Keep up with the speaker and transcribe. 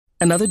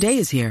Another day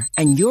is here,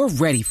 and you're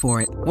ready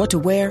for it. What to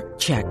wear?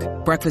 Check.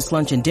 Breakfast,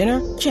 lunch, and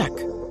dinner? Check.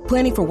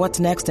 Planning for what's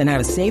next and how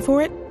to save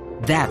for it?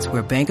 That's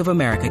where Bank of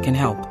America can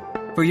help.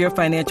 For your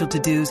financial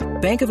to-dos,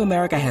 Bank of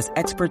America has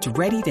experts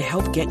ready to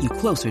help get you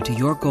closer to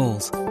your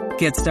goals.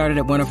 Get started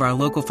at one of our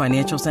local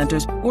financial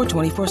centers or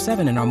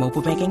 24/7 in our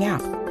mobile banking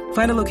app.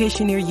 Find a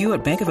location near you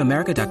at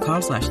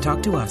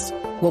bankofamerica.com/talktous.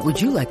 What would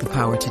you like the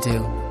power to do?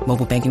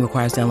 Mobile banking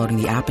requires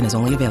downloading the app and is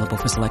only available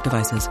for select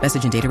devices.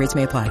 Message and data rates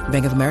may apply.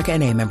 Bank of America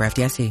N.A., member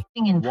FDIC.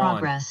 In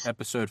progress.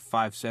 Episode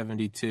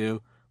 572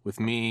 with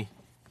me,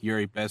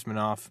 Yuri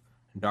Bezmenov,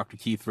 and Dr.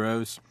 Keith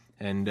Rose.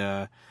 And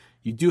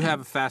you do have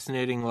a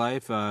fascinating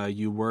life.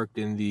 You worked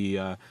in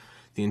the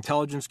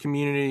intelligence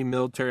community,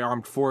 military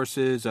armed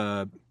forces.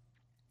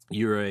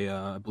 You're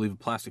I believe, a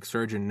plastic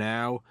surgeon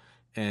now,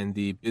 and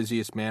the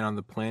busiest man on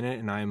the planet.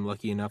 And I am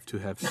lucky enough to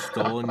have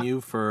stolen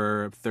you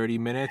for 30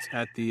 minutes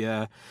at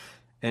the.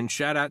 And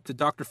shout out to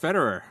Dr.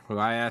 Federer, who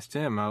I asked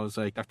him. I was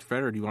like, Dr.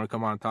 Federer, do you want to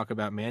come on and talk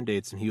about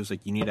mandates? And he was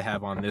like, you need to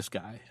have on this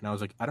guy. And I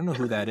was like, I don't know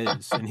who that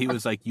is. And he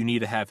was like, you need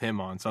to have him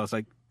on. So I was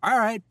like, all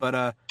right,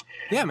 but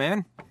yeah,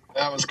 man.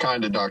 That was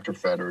kind of Dr.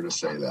 Federer to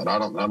say that. I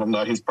don't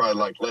know. He's probably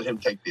like, let him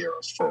take the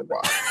arrows for a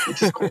while,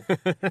 which is cool.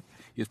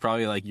 He's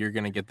probably like, you're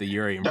going to get the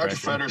Yuri impression.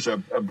 Dr. Federer's a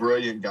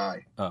brilliant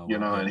guy,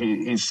 and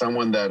he's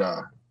someone that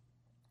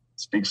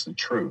speaks the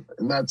truth.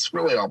 And that's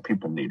really all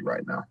people need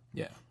right now.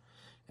 Yeah.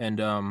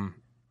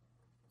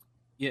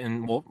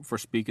 And, well, for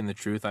speaking the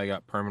truth, I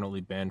got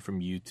permanently banned from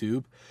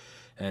YouTube.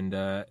 And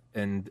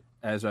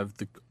as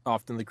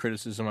often the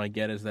criticism I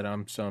get is that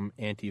I'm some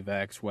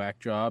anti-vax whack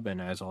job, and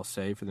as I'll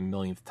say for the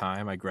millionth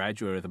time, I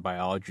graduated with a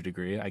biology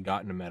degree. I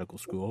got into medical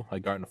school. I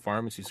got into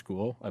pharmacy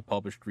school. I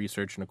published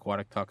research in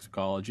aquatic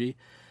toxicology.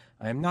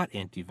 I am not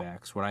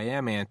anti-vax. What I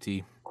am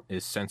anti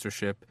is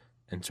censorship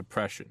and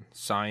suppression.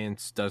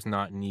 Science does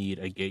not need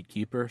a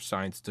gatekeeper.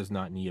 Science does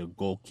not need a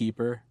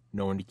goalkeeper,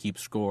 no one to keep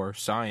score.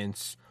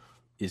 Science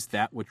is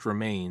that which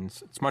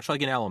remains. It's much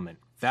like an element,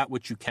 that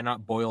which you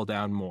cannot boil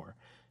down more.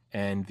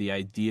 And the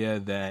idea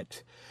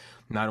that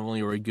not only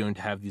are we going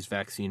to have these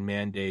vaccine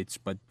mandates,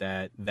 but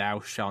that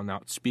thou shalt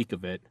not speak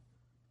of it,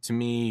 to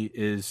me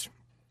is,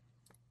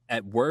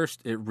 at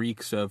worst, it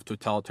reeks of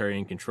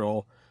totalitarian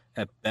control.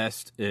 At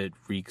best, it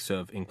reeks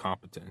of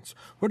incompetence.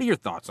 What are your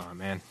thoughts on it,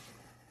 man?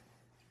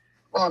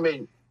 Well, I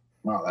mean,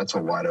 wow, that's a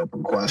wide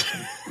open question.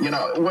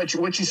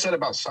 What you said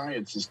about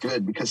science is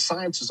good, because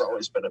science has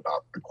always been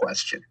about the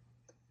question.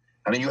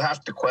 I mean, you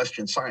have to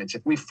question science.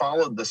 If we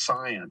followed the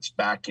science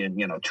back in,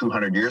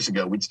 200 years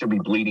ago, we'd still be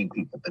bleeding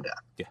people to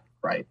death. Yeah.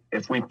 Right.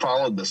 If we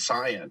followed the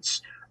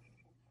science,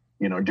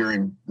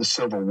 during the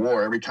Civil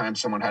War, every time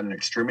someone had an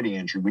extremity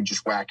injury, we'd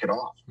just whack it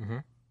off,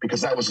 because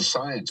that was a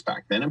science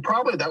back then. And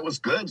probably that was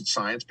good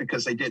science,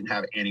 because they didn't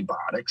have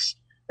antibiotics.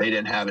 They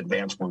didn't have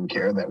advanced wound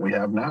care that we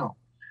have now.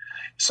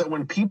 So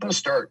when people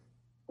start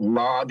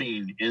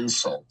lobbying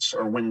insults,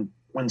 or when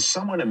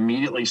someone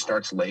immediately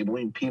starts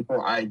labeling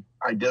people, I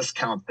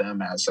discount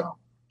them as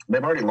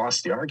they've already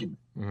lost the argument.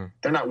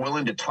 They're not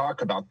willing to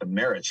talk about the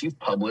merits.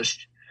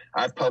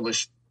 I've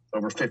published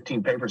over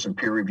 15 papers in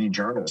peer-reviewed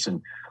journals,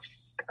 and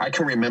I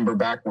can remember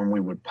back when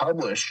we would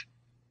publish,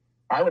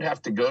 I would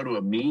have to go to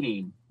a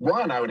meeting.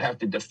 One, I would have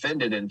to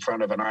defend it in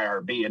front of an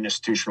IRB, an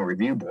institutional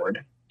review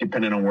board,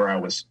 depending on where I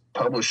was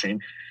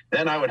publishing.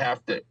 Then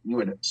you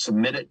would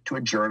submit it to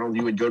a journal.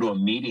 You would go to a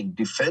meeting,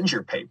 defend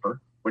your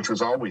paper, which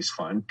was always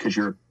fun, because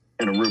you're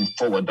in a room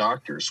full of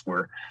doctors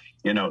where,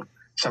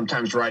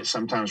 sometimes right,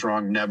 sometimes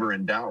wrong, never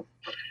in doubt.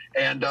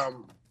 And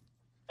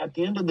at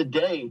the end of the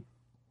day,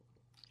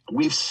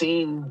 we've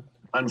seen,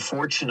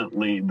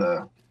 unfortunately,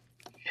 the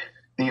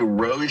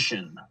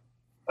erosion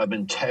of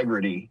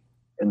integrity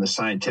in the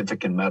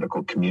scientific and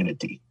medical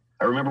community.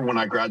 I remember when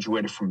I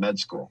graduated from med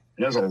school,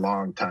 it was a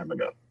long time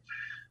ago.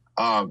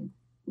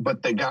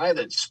 But the guy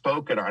that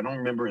spoke it, I don't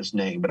remember his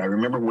name, but I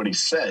remember what he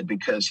said,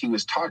 because he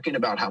was talking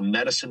about how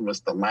medicine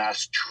was the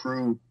last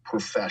true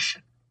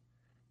profession,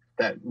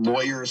 that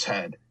lawyers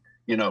had,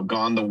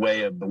 gone the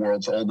way of the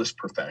world's oldest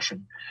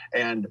profession.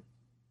 And,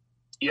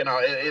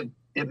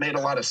 it made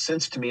a lot of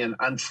sense to me. And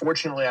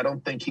unfortunately, I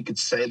don't think he could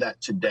say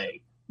that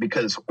today,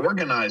 because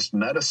organized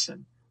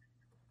medicine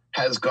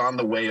has gone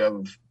the way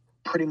of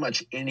pretty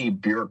much any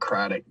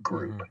bureaucratic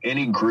group,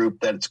 any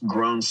group that's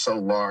grown so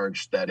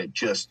large that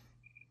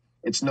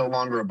it's no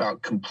longer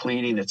about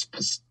completing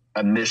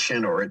a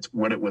mission or it's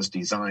what it was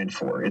designed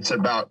for. It's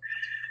about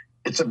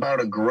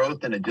a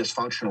growth in a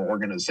dysfunctional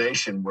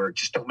organization where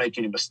just don't make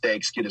any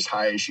mistakes, get as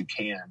high as you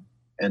can,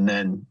 and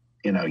then,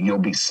 you'll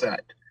be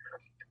set.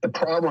 The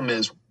problem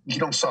is you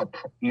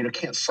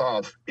can't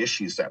solve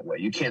issues that way.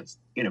 You can't,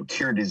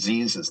 cure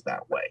diseases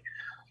that way.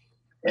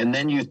 And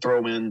then you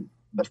throw in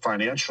the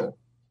financial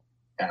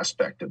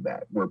aspect of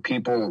that, where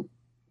people,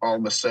 all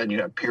of a sudden,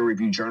 you have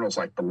peer-reviewed journals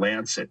like The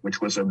Lancet,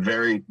 which was, and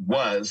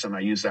I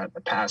use that in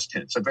the past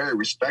tense, a very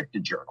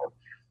respected journal,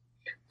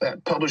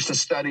 that published a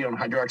study on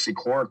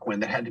hydroxychloroquine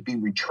that had to be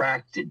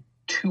retracted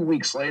 2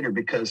 weeks later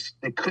because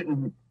they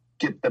couldn't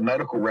get the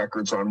medical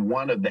records on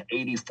one of the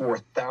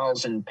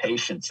 84,000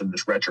 patients in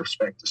this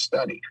retrospective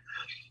study.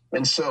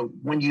 And so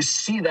when you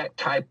see that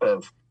type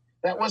of,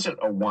 that wasn't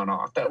a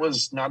one-off. That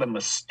was not a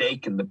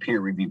mistake in the peer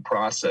review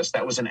process.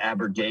 That was an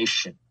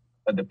abrogation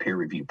of the peer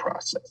review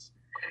process.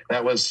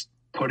 That was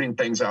putting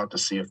things out to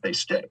see if they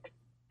stick.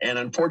 And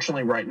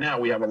unfortunately, right now,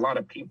 we have a lot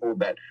of people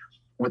that,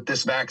 with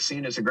this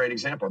vaccine is a great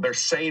example. They're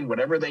saying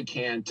whatever they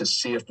can to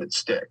see if it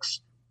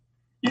sticks.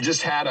 You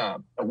just had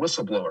a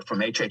whistleblower from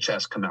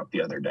HHS come out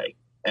the other day,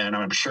 and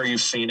I'm sure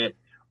you've seen it.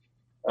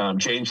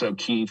 James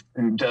O'Keefe,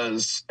 who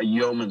does a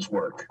yeoman's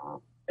work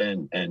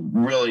and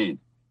really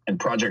in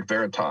Project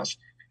Veritas.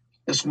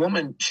 This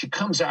woman, she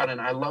comes out,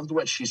 and I loved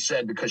what she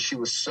said because she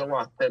was so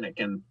authentic.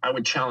 And I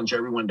would challenge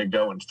everyone to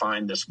go and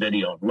find this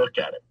video and look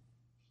at it.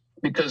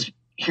 Because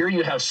here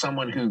you have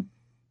someone who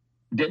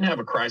didn't have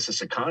a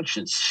crisis of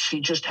conscience. She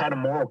just had a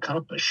moral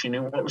compass. She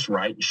knew what was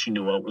right and she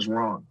knew what was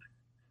wrong.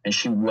 And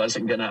she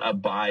wasn't going to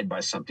abide by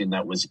something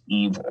that was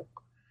evil.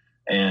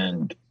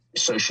 And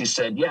so she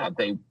said, yeah,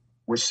 they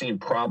were seeing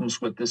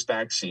problems with this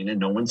vaccine and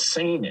no one's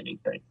saying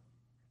anything.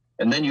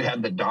 And then you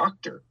had the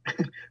doctor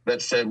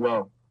that said,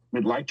 well,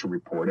 we'd like to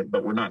report it,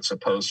 but we're not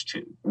supposed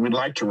to. We'd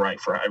like to write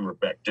for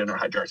ivermectin or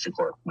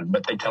hydroxychloroquine,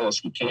 but they tell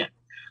us we can't.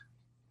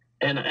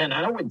 And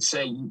I would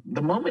say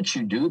the moment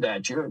you do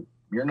that, you're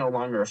no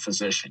longer a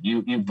physician.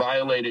 You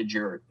violated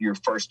your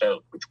first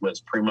oath, which was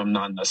primum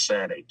non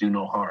nocere, do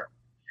no harm.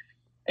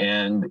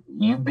 And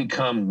you've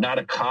become not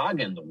a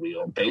cog in the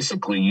wheel.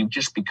 Basically, you've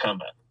just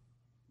become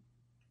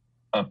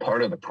a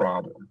part of the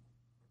problem.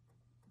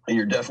 And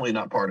you're definitely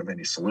not part of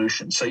any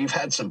solution. So you've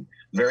had some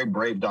very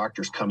brave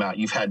doctors come out.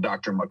 You've had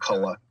Dr.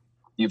 McCullough.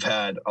 You've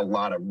had a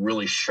lot of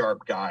really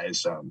sharp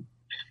guys.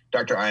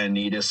 Dr.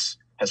 Ioannidis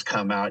has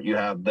come out. You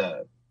have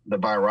the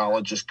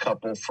virologist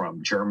couple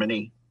from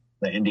Germany,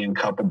 the Indian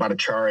couple,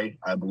 Bhattacharya,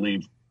 I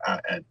believe,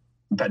 and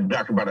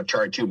Dr.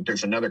 Bhattacharya too, but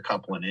there's another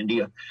couple in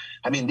India.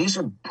 I mean, these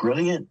are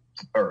brilliant,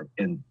 or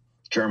in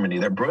Germany,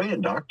 they're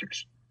brilliant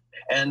doctors.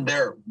 And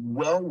they're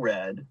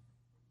well-read.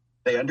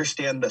 They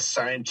understand the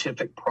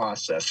scientific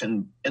process.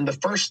 And the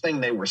first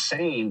thing they were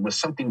saying was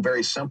something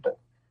very simple.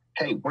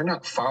 Hey, we're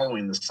not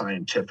following the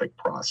scientific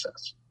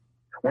process.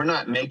 We're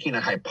not making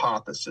a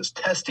hypothesis,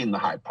 testing the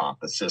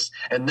hypothesis,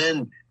 and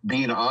then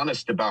being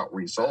honest about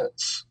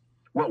results.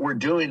 What we're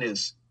doing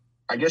is,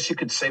 I guess you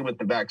could say with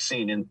the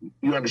vaccine, and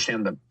you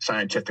understand the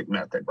scientific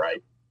method,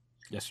 right?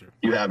 Yes, sir.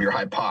 You have your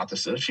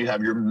hypothesis, you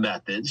have your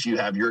methods, you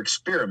have your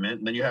experiment,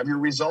 and then you have your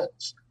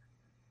results.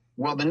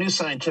 Well, the new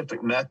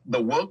scientific method,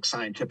 the woke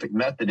scientific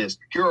method is,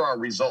 here are our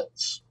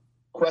results.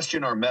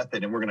 Question our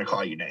method, and we're going to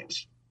call you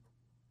names.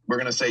 We're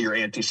going to say you're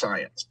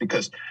anti-science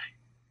because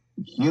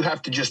you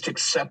have to just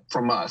accept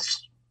from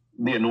us,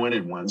 the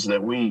anointed ones,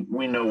 that we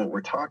know what we're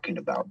talking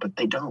about, but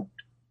they don't.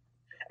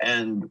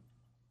 And,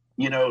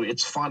 you know,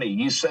 it's funny.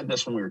 You said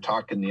this when we were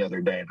talking the other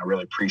day, and I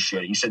really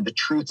appreciate it. You said the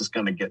truth is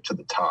going to get to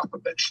the top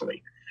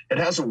eventually. It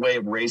has a way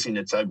of raising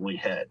its ugly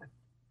head.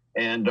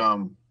 And,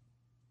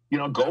 you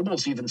know,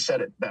 Goebbels even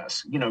said it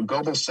best. You know,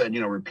 Goebbels said,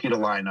 you know, repeat a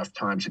lie enough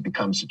times, it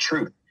becomes the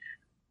truth.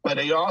 But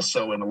he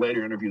also, in a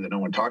later interview that no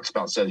one talks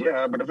about, says,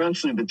 yeah, but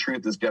eventually the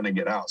truth is going to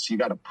get out. So you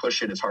got to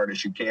push it as hard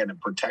as you can and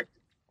protect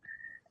it.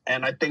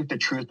 And I think the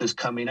truth is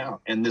coming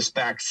out. And this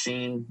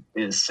vaccine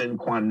is sine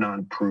qua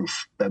non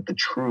proof that the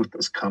truth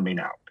is coming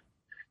out.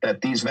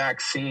 That these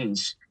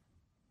vaccines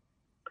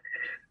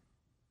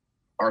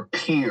are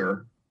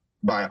appear,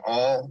 by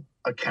all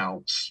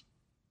accounts,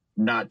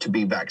 not to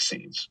be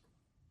vaccines.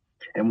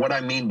 And what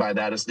I mean by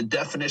that is the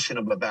definition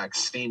of a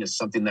vaccine is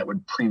something that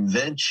would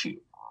prevent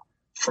you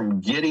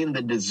from getting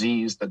the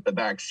disease that the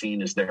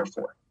vaccine is there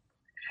for.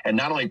 And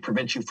not only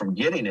prevent you from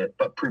getting it,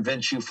 but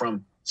prevent you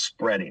from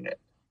spreading it.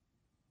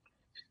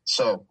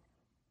 So,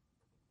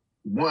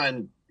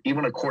 one,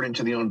 even according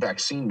to the own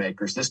vaccine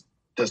makers, this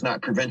does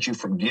not prevent you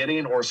from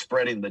getting or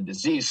spreading the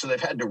disease. So they've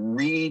had to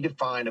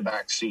redefine a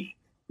vaccine,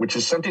 which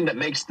is something that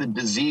makes the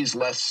disease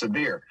less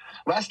severe.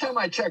 Last time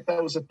I checked,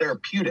 that was a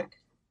therapeutic,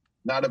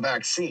 not a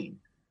vaccine.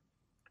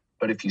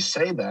 But if you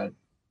say that,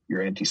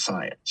 you're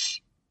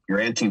anti-science, you're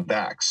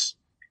anti-vax.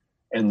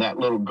 And that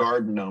little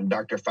garden gnome,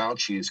 Dr.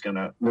 Fauci,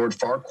 Lord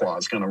Farquaad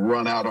is going to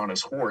run out on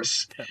his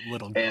horse. That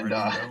little garden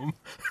gnome.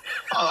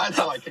 Oh, that's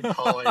all I can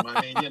call him.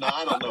 I mean, you know,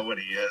 I don't know what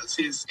he is.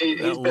 He's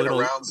been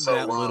around so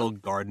long. That little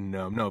garden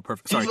gnome. No,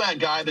 perfect. Sorry. He's that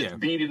guy that's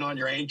beating on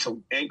your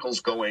ankles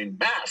going,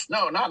 mask.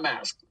 No, not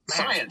mask.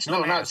 Science.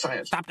 No, not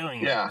science. Stop doing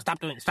it. Yeah. Stop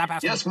doing it. Stop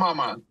asking. Yes,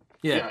 Mama.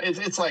 Yeah.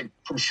 It's like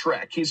from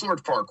Shrek. He's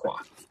Lord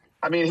Farquaad.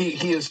 I mean,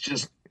 he is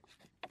just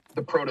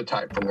the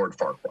prototype for Lord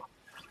Farquaad.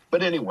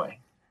 But anyway,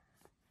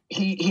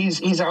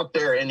 he's out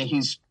there and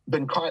he's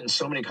been caught in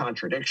so many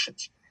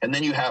contradictions. And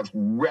then you have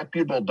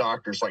reputable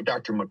doctors like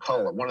Dr.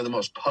 McCullough, one of the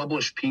most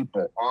published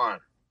people on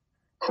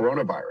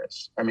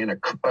coronavirus. I mean,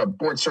 a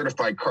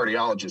board-certified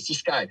cardiologist.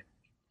 This guy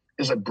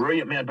is a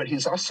brilliant man, but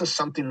he's also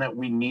something that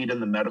we need in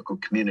the medical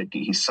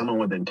community. He's someone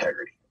with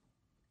integrity.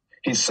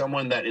 He's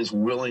someone that is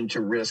willing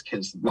to risk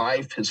his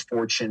life, his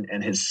fortune,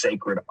 and his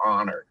sacred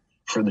honor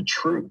for the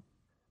truth.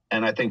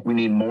 And I think we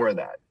need more of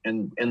that.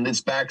 And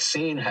this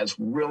vaccine has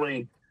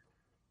really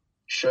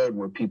showed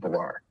where people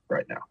are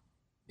right now.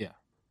 Yeah.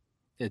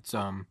 It's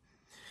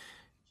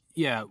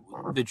Yeah,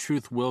 the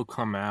truth will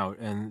come out,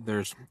 and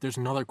there's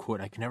another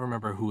quote I can never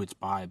remember who it's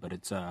by, but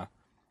it's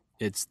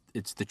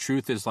the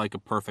truth is like a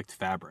perfect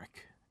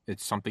fabric.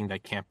 It's something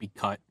that can't be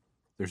cut.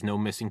 There's no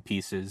missing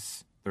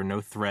pieces. There are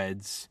no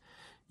threads.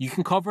 You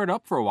can cover it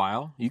up for a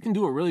while. You can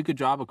do a really good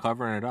job of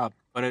covering it up.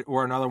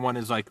 Or another one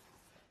is like,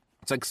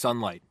 it's like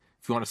sunlight.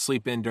 If you want to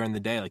sleep in during the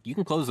day, like you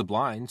can close the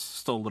blinds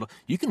still a little.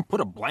 You can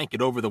put a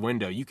blanket over the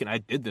window. I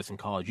did this in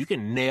college. You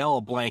can nail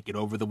a blanket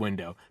over the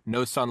window.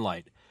 No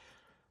sunlight.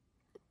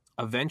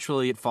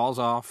 Eventually it falls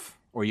off,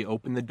 or you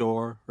open the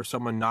door, or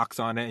someone knocks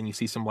on it and you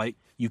see some light.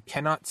 You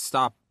cannot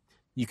stop.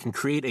 You can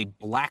create a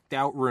blacked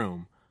out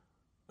room,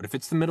 but if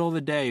it's the middle of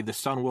the day, the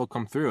sun will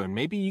come through, and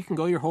maybe you can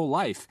go your whole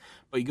life,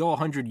 but you go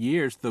 100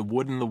 years, the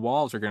wood in the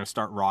walls are going to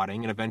start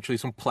rotting, and eventually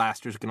some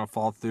plaster is going to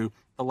fall through,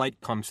 the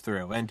light comes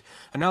through. And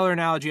another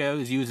analogy I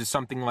always use is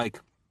something like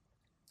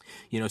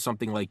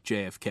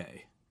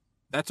JFK.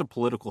 That's a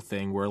political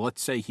thing where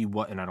let's say he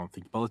was, and I don't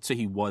think, but let's say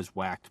he was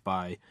whacked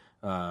by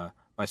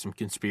some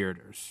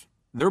conspirators.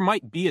 There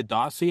might be a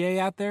dossier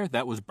out there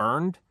that was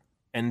burned,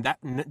 and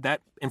that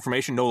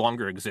information no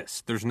longer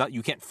exists.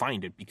 You can't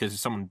find it because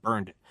someone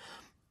burned it.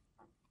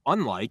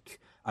 Unlike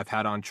I've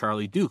had on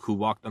Charlie Duke, who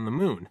walked on the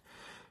moon.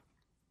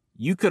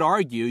 You could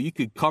argue, you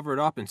could cover it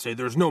up and say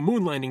there's no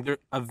moon landing there.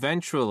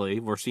 Eventually,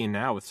 we're seeing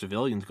now with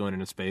civilians going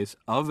into space,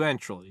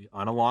 eventually,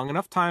 on a long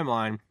enough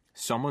timeline,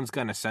 someone's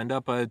going to send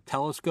up a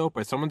telescope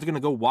or someone's going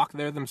to go walk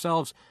there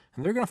themselves,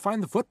 and they're going to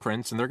find the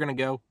footprints, and they're going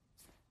to go,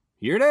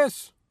 here it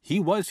is. He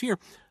was here.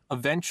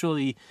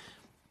 Eventually,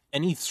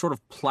 any sort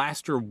of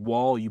plaster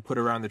wall you put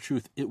around the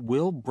truth, it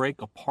will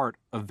break apart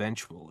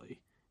eventually.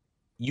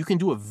 You can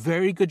do a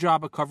very good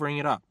job of covering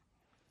it up,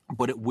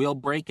 but it will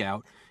break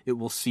out. It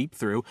will seep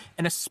through,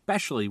 and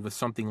especially with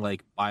something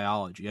like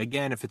biology.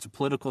 Again, if it's a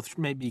political,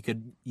 maybe you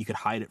could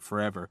hide it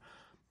forever.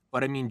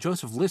 But I mean,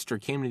 Joseph Lister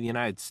came to the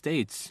United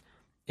States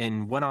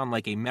and went on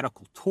like a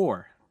medical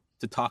tour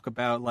to talk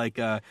about like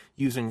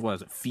using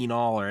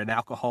phenol or an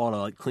alcohol to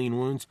like clean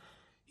wounds.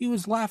 He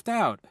was laughed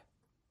out.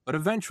 But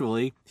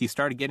eventually, he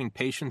started getting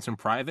patients in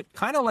private,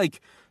 kind of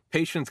like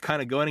patients kind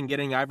of going and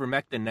getting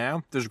ivermectin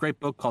now. There's a great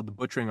book called The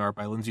Butchering Art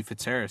by Lindsay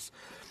Fitzharris.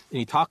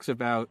 And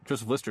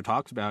Joseph Lister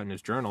talks about in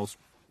his journals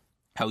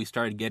how he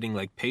started getting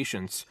like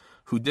patients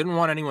who didn't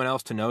want anyone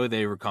else to know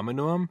they were coming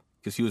to him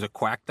because he was a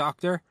quack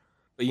doctor.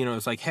 But,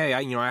 it's like, hey,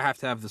 I have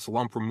to have this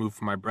lump removed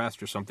from my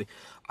breast or something.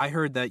 I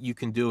heard that you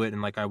can do it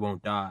and like I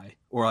won't die.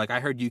 Or like I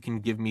heard you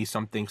can give me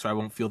something so I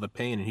won't feel the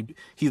pain. And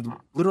he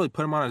literally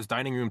put him on his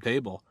dining room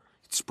table.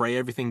 Spray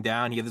everything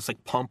down. He had this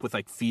like pump with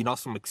like phenol,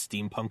 some like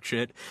steampunk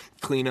shit,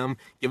 clean them,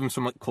 give them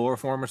some like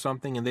chloroform or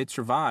something, and they'd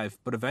survive.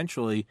 But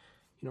eventually,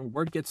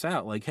 word gets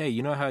out like, hey,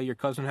 you know how your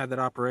cousin had that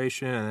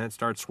operation and then it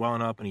started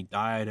swelling up and he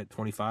died at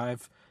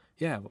 25?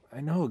 Yeah,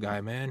 I know a guy,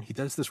 man. He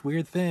does this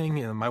weird thing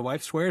and my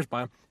wife swears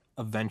by him.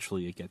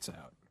 Eventually it gets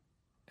out.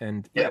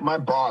 And my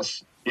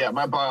boss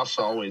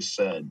always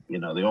said,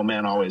 the old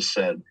man always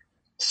said,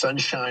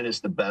 sunshine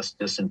is the best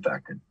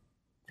disinfectant.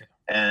 Yeah.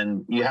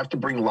 And you have to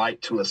bring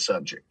light to a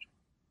subject.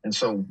 And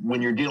so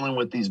when you're dealing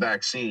with these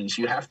vaccines,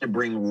 you have to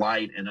bring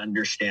light and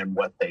understand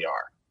what they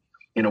are.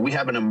 We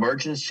have an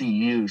emergency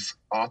use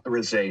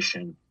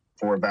authorization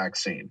for a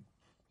vaccine.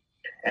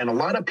 And a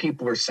lot of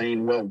people are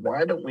saying, well,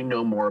 why don't we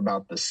know more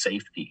about the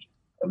safety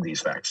of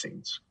these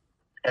vaccines?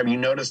 Have you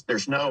noticed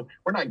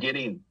we're not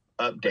getting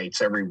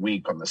updates every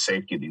week on the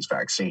safety of these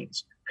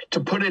vaccines? To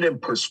put it in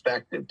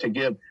perspective,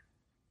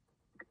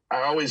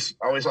 I always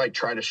like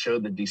try to show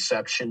the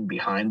deception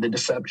behind the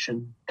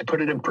deception. To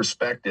put it in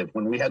perspective,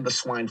 when we had the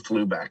swine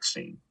flu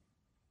vaccine,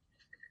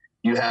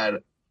 you had,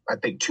 I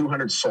think,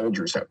 200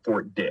 soldiers at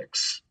Fort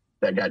Dix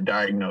that got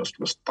diagnosed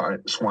with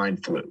swine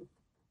flu.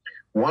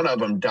 One of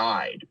them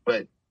died,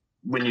 but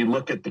when you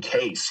look at the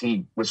case,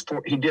 he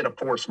did a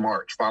forced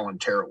march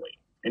voluntarily,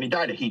 and he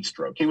died of heat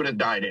stroke. He would have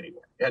died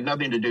anyway. It had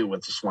nothing to do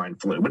with the swine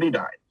flu, but he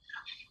died.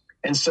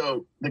 And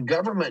so the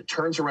government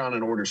turns around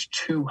and orders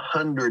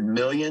 200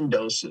 million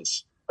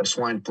doses of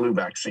swine flu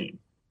vaccine,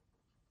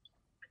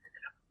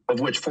 of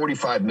which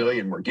 45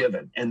 million were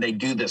given. And they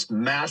do this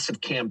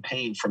massive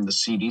campaign from the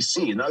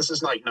CDC. And this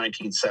is like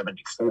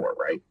 1974,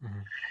 right? Mm-hmm.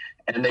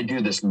 And they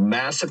do this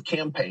massive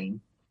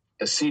campaign.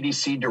 The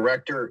CDC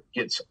director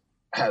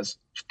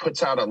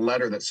puts out a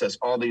letter that says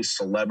all these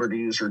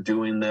celebrities are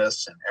doing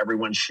this and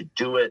everyone should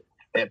do it.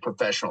 They have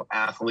professional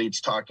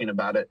athletes talking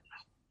about it.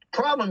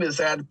 Problem is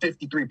that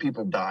 53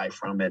 people die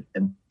from it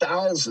and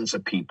thousands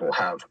of people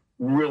have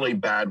really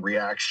bad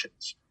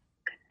reactions.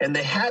 And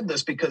they had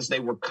this because they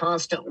were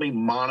constantly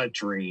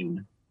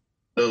monitoring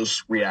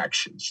those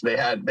reactions. They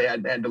had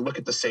to look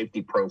at the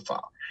safety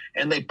profile,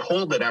 and they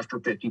pulled it after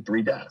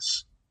 53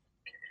 deaths.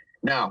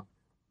 Now,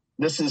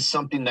 this is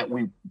something that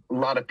a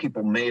lot of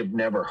people may have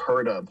never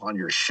heard of on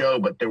your show,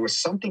 but there was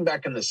something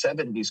back in the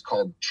 70s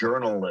called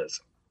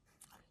journalism.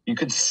 You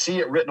could see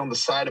it written on the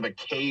side of a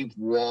cave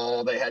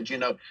wall. They had,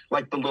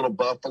 like the little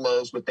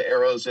buffaloes with the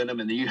arrows in them.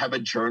 And then you have a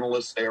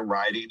journalist there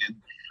writing.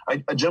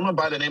 And a gentleman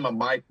by the name of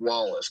Mike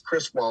Wallace,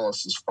 Chris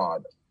Wallace's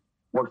father,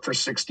 worked for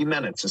 60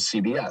 Minutes at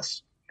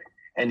CBS.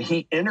 And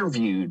he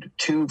interviewed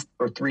 2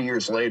 or 3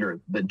 years later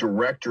the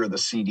director of the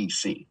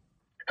CDC,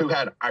 who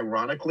had,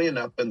 ironically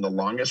enough, been the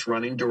longest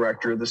running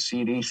director of the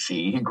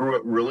CDC. He grew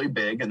it really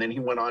big, and then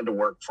he went on to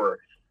work for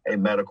a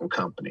medical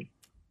company.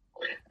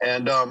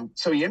 And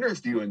so he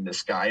interviewing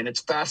this guy, and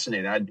it's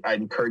fascinating.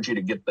 I'd encourage you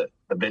to get the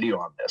video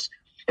on this.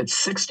 It's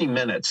 60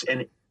 minutes,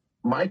 and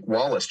Mike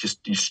Wallace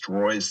just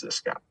destroys this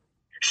guy,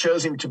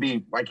 shows him to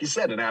be, like you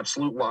said, an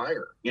absolute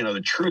liar. You know,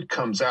 the truth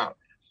comes out.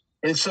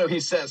 And so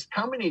he says,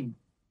 how many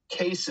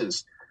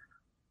cases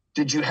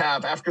did you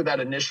have after that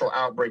initial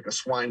outbreak of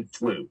swine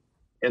flu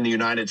in the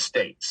United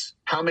States?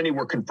 How many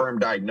were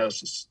confirmed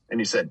diagnoses? And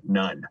he said,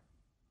 none.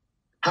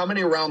 How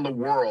many around the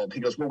world?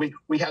 He goes, well,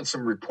 we had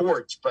some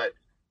reports, but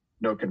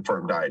no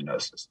confirmed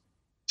diagnosis.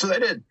 So they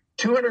did.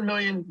 200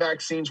 million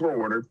vaccines were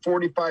ordered,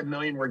 45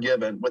 million were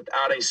given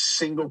without a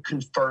single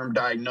confirmed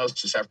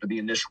diagnosis after the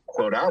initial,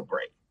 quote,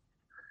 outbreak.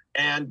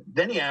 And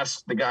then he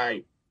asked the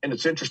guy, and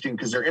it's interesting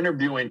because they're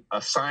interviewing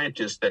a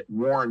scientist that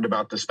warned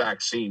about this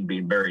vaccine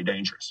being very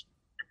dangerous.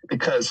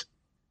 Because,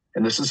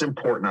 and this is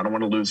important, I don't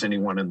want to lose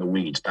anyone in the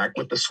weeds, back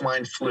with the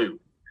swine flu,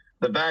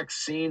 the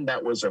vaccine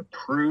that was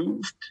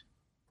approved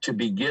to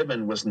be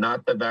given was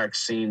not the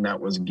vaccine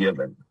that was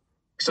given.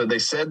 So they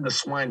said the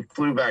swine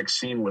flu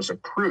vaccine was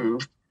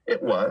approved.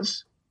 It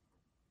was,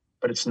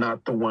 but it's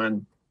not the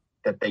one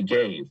that they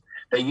gave.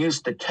 They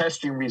used the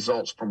testing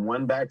results from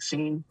one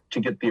vaccine to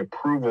get the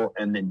approval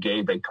and then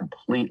gave a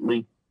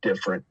completely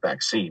different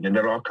vaccine. And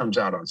it all comes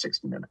out on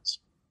 60 Minutes.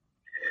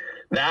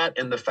 That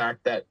and the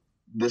fact that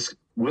this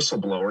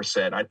whistleblower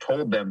said, I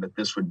told them that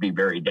this would be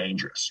very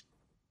dangerous.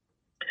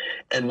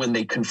 And when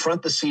they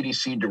confront the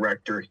CDC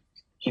director,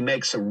 he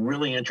makes a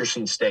really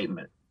interesting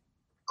statement.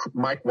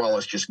 Mike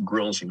Wallace just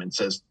grills him and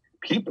says,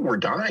 people were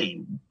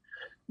dying.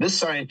 This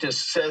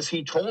scientist says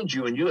he told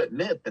you, and you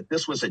admit that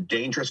this was a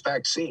dangerous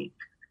vaccine.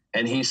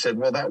 And he said,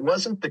 well, that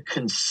wasn't the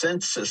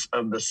consensus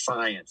of the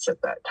science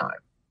at that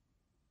time.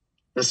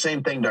 The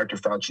same thing Dr.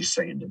 Fauci's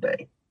saying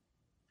today.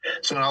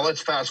 So now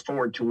let's fast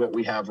forward to what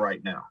we have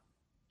right now.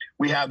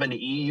 We have an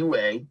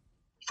EUA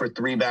for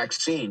 3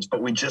 vaccines,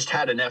 but we just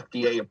had an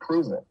FDA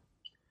approval.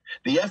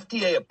 The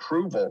FDA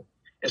approval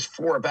is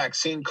for a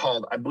vaccine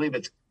called, I believe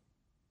it's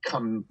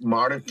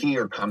Comirnaty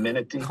or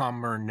Comirnaty.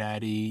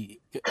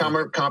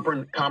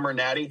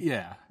 Comirnaty.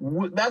 Yeah.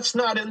 That's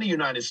not in the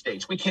United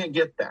States. We can't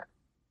get that.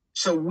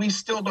 So we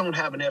still don't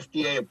have an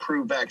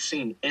FDA-approved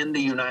vaccine in the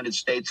United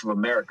States of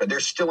America. They're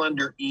still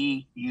under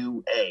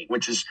EUA,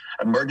 which is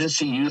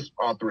Emergency Use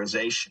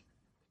Authorization.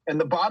 And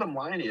the bottom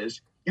line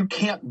is you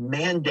can't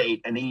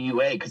mandate an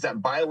EUA because that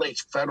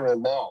violates federal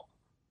law.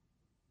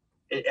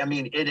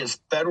 It is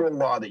federal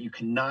law that you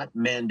cannot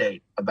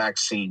mandate a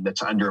vaccine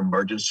that's under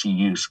emergency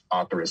use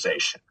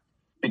authorization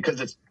because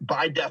it's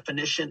by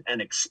definition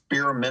an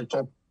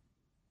experimental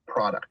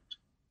product.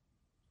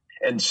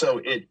 And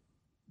so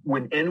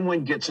when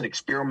anyone gets an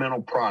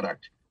experimental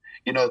product,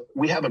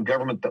 we have a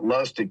government that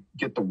loves to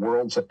get the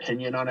world's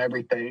opinion on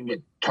everything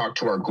and talk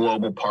to our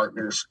global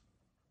partners.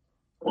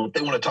 Well, if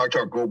they want to talk to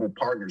our global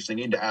partners, they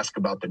need to ask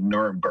about the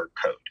Nuremberg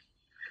Code,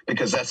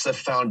 because that's the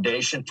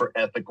foundation for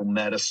ethical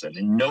medicine.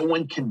 And no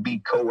one can be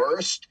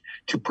coerced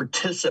to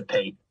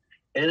participate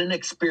in an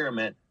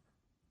experiment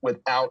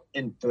without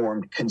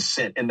informed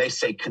consent. And they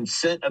say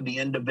consent of the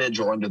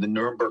individual under the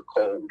Nuremberg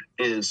Code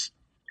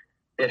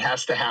it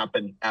has to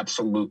happen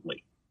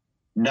absolutely.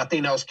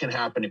 Nothing else can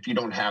happen if you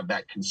don't have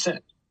that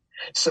consent.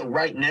 So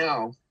right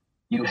now,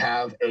 you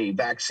have a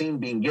vaccine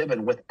being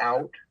given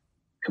without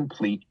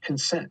complete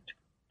consent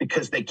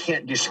because they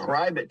can't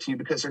describe it to you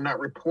because they're not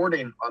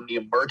reporting on the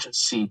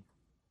emergency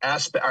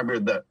aspect,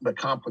 the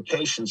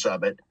complications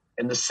of it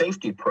and the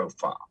safety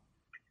profile.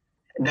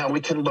 Now we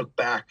can look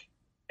back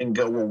and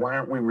go, well, why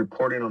aren't we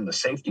reporting on the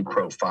safety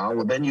profile?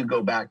 Well, then you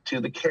go back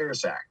to the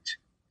CARES Act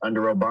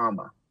under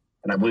Obama.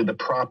 And I believe the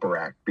Proper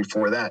Act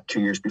before that,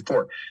 2 years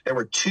before. There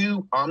were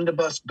 2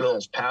 omnibus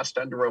bills passed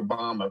under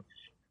Obama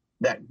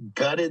that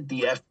gutted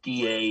the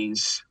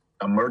FDA's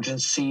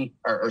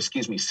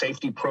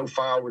safety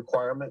profile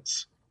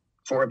requirements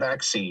for a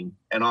vaccine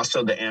and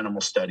also the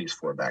animal studies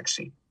for a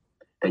vaccine.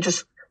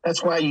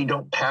 That's why you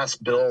don't pass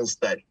bills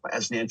that,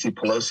 as Nancy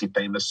Pelosi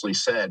famously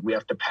said, we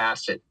have to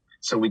pass it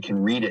so we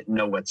can read it and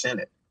know what's in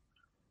it.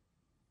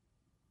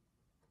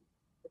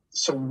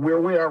 So where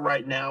we are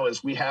right now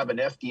is we have an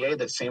FDA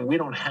that's saying we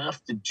don't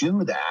have to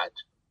do that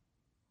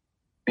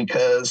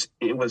because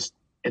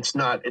it's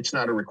not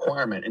a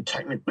requirement. And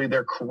technically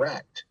they're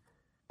correct.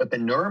 But the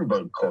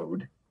Nuremberg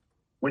Code,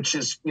 which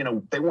is,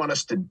 they want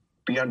us to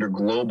be under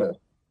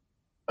global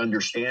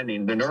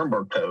understanding, the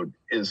Nuremberg Code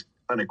is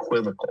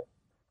unequivocal.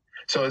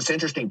 So it's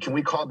interesting. Can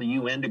we call the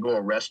UN to go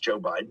arrest Joe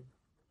Biden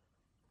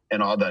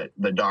and all the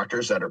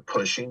doctors that are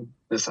pushing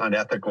this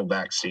unethical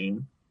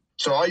vaccine?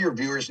 So all your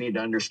viewers need to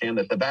understand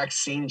that the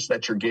vaccines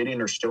that you're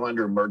getting are still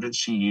under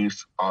emergency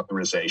use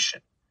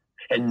authorization.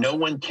 And no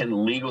one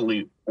can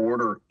legally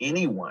order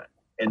anyone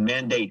and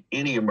mandate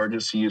any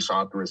emergency use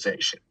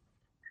authorization.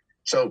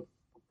 So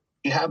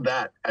you have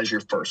that as your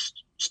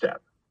first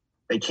step.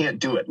 They can't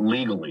do it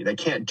legally. They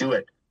can't do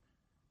it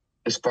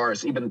as far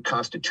as even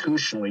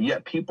constitutionally,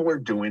 yet people are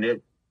doing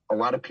it. A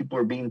lot of people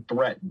are being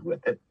threatened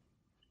with it.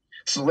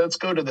 So let's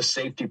go to the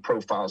safety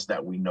profiles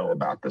that we know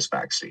about this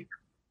vaccine.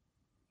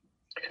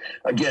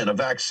 Again, a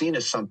vaccine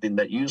is something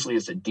that usually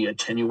is a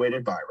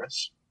de-attenuated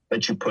virus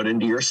that you put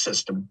into your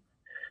system,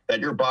 that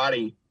your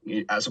body,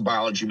 as a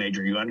biology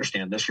major, you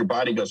understand this, your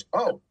body goes,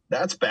 oh,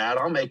 that's bad,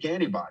 I'll make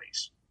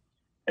antibodies.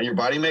 And your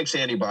body makes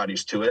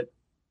antibodies to it,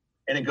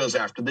 and it goes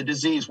after the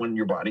disease when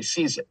your body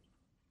sees it.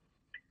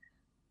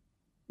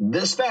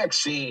 This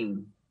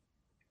vaccine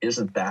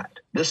isn't that.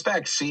 This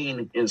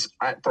vaccine is,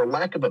 for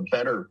lack of a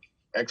better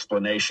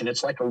explanation,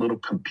 it's like a little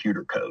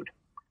computer code.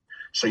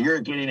 So you're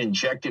getting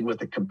injected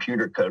with a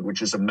computer code,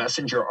 which is a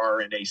messenger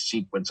RNA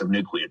sequence of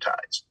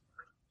nucleotides.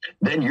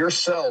 Then your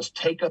cells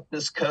take up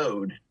this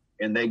code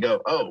and they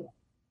go, oh,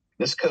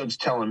 this code's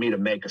telling me to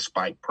make a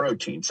spike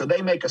protein. So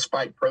they make a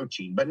spike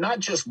protein, but not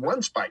just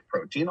one spike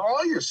protein.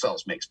 All your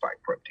cells make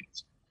spike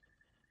proteins.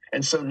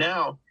 And so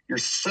now your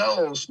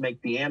cells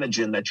make the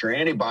antigen that your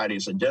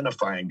antibodies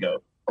identify and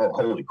go, oh,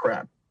 holy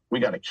crap, we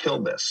got to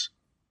kill this.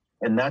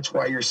 And that's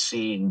why you're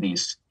seeing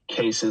these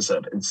cases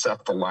of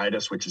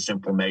encephalitis, which is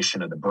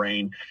inflammation of the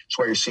brain. It's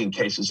why you're seeing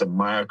cases of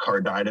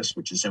myocarditis,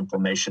 which is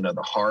inflammation of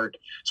the heart.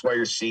 It's why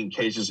you're seeing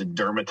cases of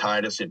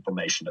dermatitis,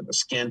 inflammation of the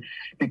skin,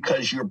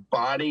 because your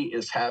body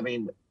is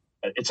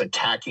it's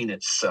attacking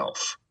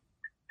itself.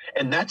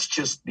 And that's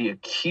just the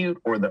acute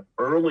or the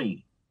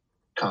early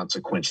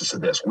consequences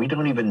of this. We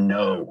don't even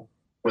know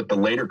what the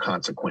later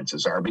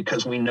consequences are,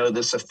 because we know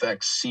this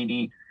affects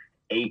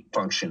CD8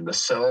 function, the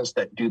cells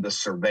that do the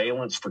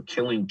surveillance for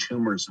killing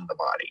tumors in the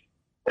body,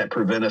 that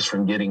prevent us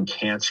from getting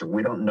cancer.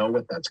 We don't know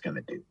what that's going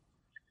to do.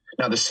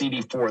 Now, the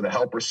CD4, the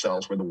helper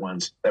cells, were the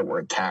ones that were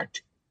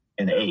attacked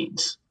in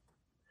AIDS.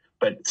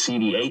 But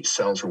CD8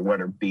 cells are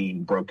what are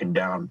being broken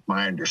down,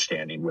 my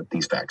understanding, with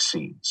these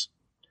vaccines.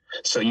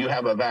 So you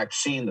have a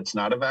vaccine that's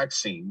not a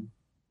vaccine,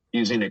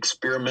 using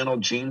experimental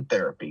gene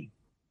therapy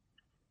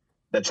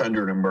that's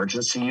under an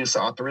emergency use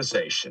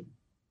authorization.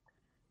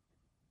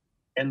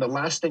 And the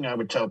last thing I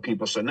would tell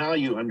people, so now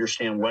you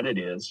understand what it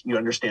is, you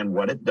understand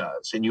what it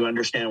does, and you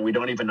understand we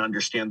don't even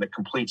understand the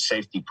complete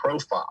safety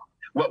profile.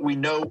 What we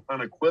know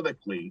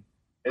unequivocally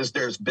is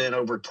there's been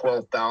over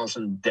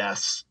 12,000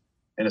 deaths,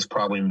 and it's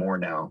probably more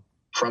now,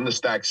 from this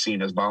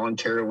vaccine as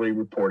voluntarily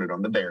reported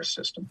on the VAERS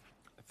system.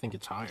 I think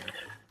it's higher.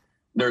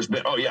 There's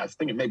been, I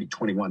think it may be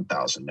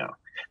 21,000 now.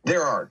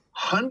 There are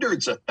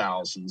hundreds of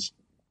thousands,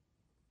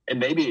 and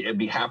maybe it'd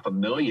be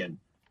 500,000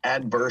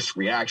 adverse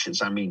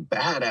reactions. I mean,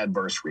 bad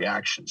adverse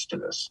reactions to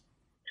this.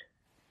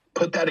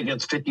 Put that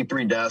against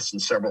 53 deaths and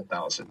several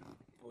thousand.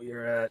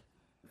 We're at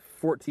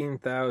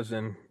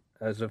 14,000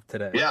 as of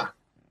today. Yeah,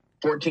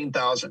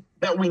 14,000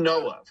 that we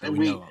know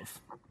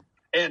of.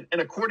 And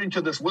according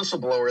to this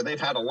whistleblower,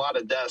 they've had a lot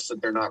of deaths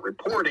that they're not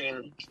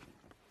reporting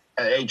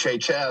at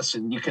HHS,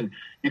 and you can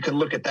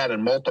look at that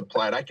and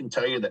multiply it. I can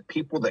tell you that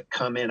people that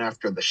come in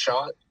after the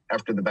shot,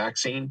 after the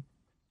vaccine,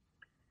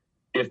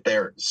 if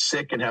they're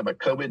sick and have a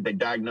COVID, they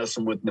diagnose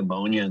them with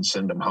pneumonia and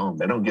send them home.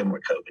 They don't give them a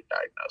COVID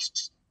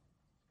diagnosis.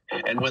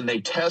 And when they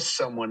test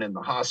someone in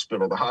the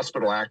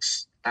hospital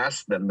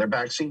asks them their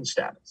vaccine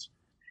status.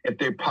 If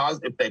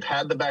they've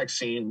had the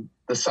vaccine,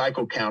 the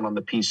cycle count on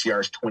the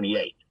PCR is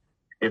 28.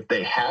 If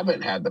they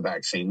haven't had the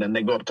vaccine, then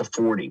they go up to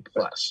 40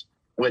 plus,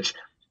 which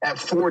at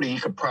 40, you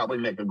could probably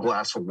make a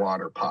glass of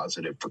water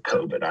positive for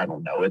COVID. I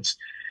don't know.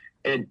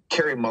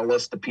 Terry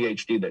Mullis, the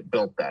PhD that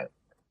built that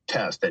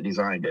test, that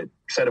designed it,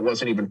 said it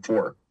wasn't even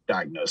for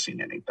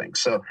diagnosing anything.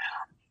 So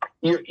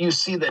you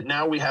see that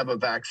now we have a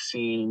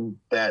vaccine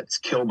that's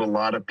killed a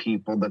lot of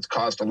people, that's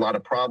caused a lot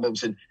of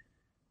problems. And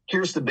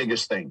here's the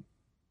biggest thing.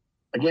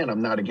 Again,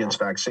 I'm not against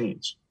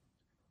vaccines.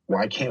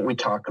 Why can't we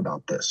talk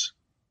about this?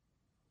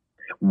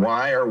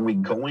 Why are we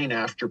going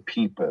after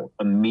people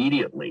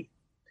immediately?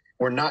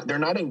 They're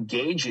not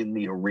engaging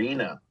the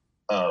arena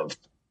of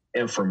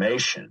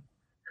information.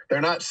 They're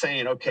not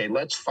saying, okay,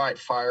 let's fight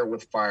fire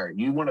with fire.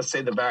 You want to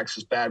say the vax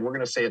is bad, we're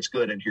going to say it's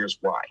good, and here's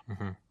why.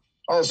 Mm-hmm.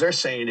 All they're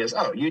saying is,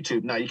 oh,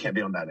 YouTube, no, you can't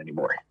be on that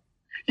anymore.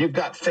 You've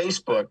got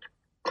Facebook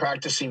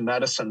practicing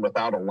medicine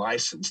without a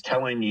license,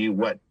 telling you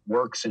what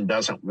works and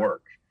doesn't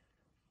work.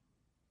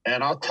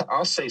 And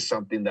I'll say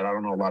something that I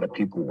don't know a lot of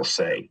people will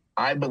say.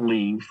 I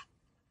believe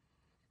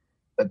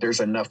that there's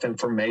enough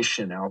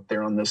information out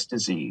there on this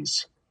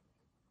disease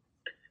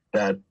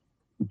that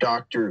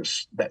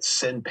doctors that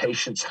send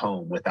patients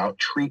home without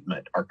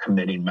treatment are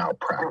committing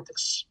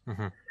malpractice.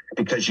 Mm-hmm.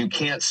 Because you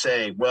can't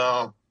say,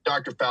 well,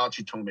 Dr.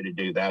 Fauci told me to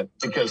do that,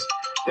 because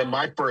then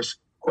my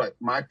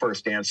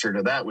first answer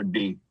to that would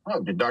be, oh,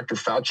 did Dr.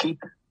 Fauci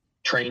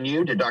train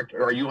you?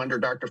 Are you under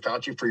Dr.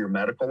 Fauci for your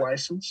medical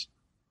license?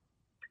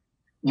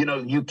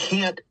 You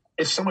can't,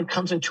 if someone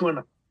comes into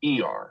an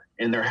ER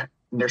and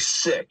they're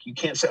sick, you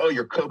can't say, oh,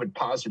 you're COVID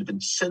positive,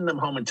 and send them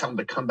home and tell them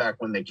to come back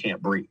when they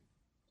can't breathe.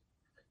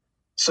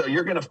 So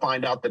you're going to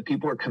find out that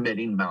people are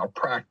committing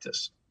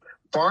malpractice.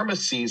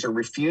 Pharmacies are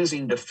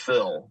refusing to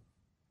fill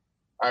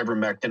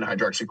ivermectin and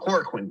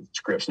hydroxychloroquine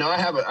scripts. Now, I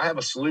have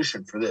a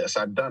solution for this.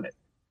 I've done it.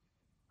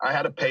 I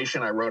had a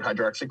patient I wrote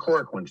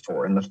hydroxychloroquine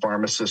for, and the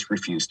pharmacist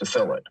refused to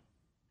fill it.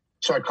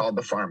 So I called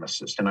the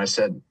pharmacist and I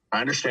said,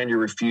 I understand you're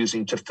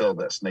refusing to fill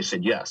this. And they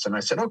said, yes. And I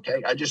said,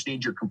 okay, I just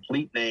need your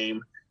complete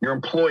name, your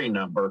employee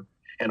number,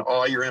 and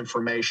all your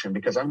information,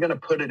 because I'm going to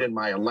put it in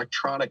my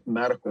electronic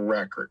medical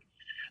record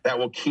that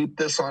will keep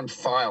this on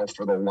file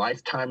for the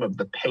lifetime of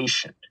the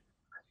patient.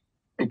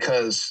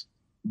 Because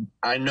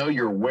I know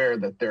you're aware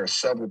that there are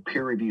several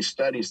peer-reviewed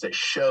studies that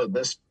show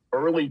this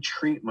early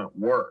treatment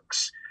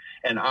works.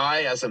 And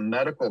I, as a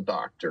medical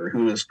doctor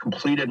who has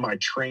completed my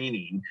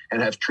training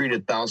and have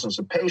treated thousands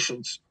of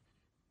patients,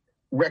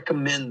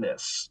 recommend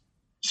this.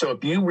 So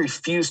if you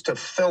refuse to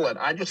fill it,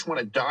 I just want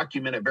to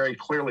document it very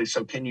clearly.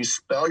 So can you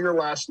spell your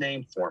last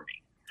name for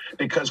me?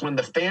 Because when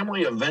the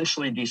family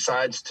eventually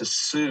decides to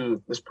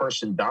sue, this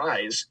person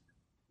dies,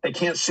 they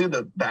can't sue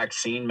the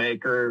vaccine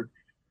maker.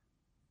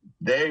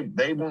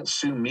 They won't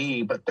sue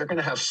me, but they're going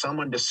to have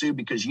someone to sue,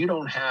 because you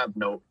have,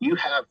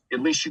 at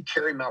least you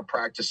carry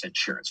malpractice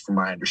insurance, from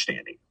my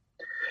understanding.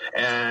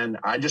 And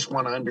I just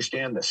want to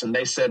understand this. And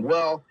they said,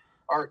 well,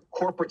 our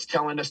corporate's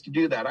telling us to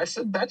do that. I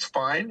said, that's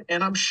fine.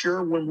 And I'm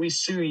sure when we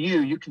sue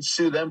you, you can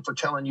sue them for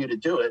telling you to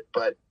do it,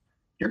 but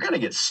you're going to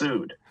get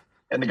sued.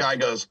 And the guy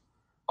goes,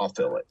 I'll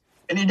fill it.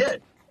 And he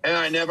did. And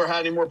I never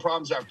had any more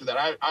problems after that.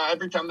 I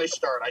every time they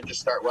start, I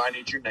just start, well, I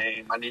need your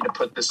name. I need to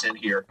put this in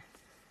here.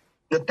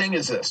 The thing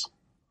is this,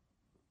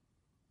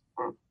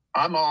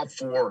 I'm all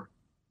for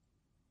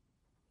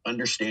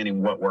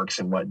understanding what works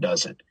and what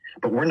doesn't,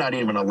 but we're not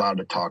even allowed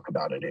to talk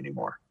about it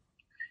anymore.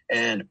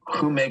 And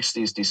who makes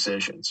these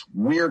decisions?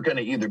 We're going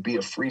to either be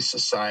a free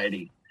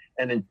society,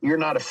 and if you're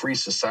not a free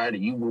society,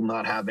 you will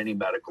not have any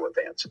medical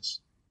advances.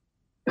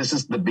 This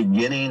is the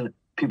beginning.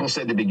 People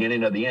say the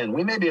beginning of the end.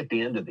 We may be at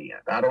the end of the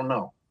end. I don't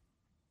know.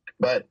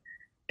 But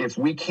if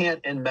we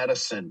can't in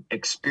medicine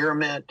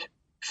experiment,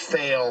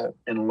 fail,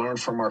 and learn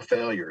from our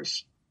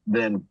failures,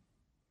 then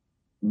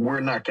we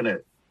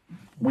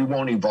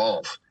won't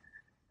evolve.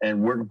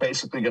 And we're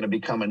basically going to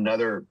become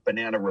another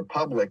banana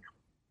republic.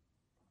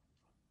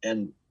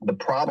 And the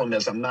problem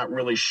is, I'm not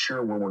really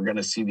sure where we're going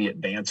to see the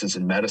advances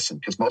in medicine,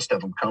 because most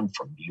of them come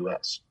from the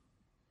U.S.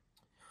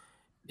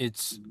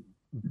 It's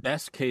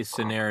best case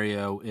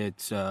scenario.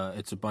 It's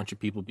a bunch of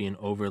people being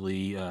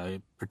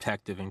overly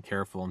protective and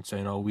careful and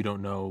saying, "Oh, we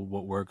don't know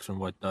what works and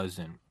what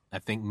doesn't." I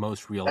think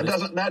most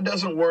realistic. That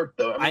doesn't work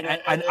though.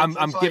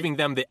 I'm giving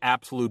them the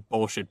absolute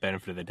bullshit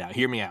benefit of the doubt.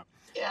 Hear me out.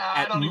 Yeah,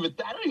 I don't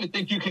even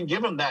think you can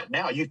give them that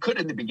now. You could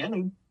in the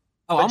beginning,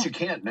 but you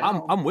can't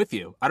now. I'm with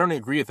you. I don't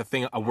agree with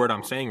a word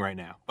I'm saying right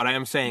now, but I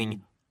am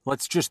saying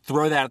let's just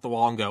throw that at the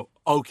wall and go,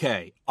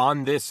 okay,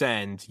 on this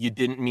end, you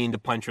didn't mean to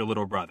punch your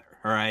little brother.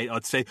 All right,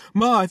 let's say,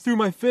 Ma, I threw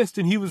my fist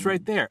and he was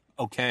right there.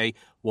 Okay,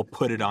 we'll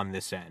put it on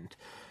this end.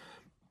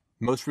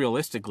 Most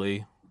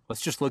realistically,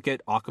 let's just look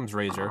at Occam's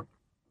razor.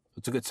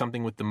 Let's look at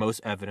something with the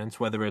most evidence,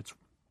 whether it's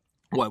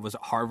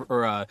Harvard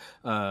or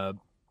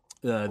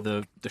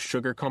the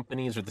sugar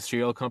companies or the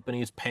cereal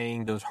companies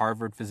paying those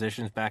Harvard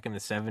physicians back in the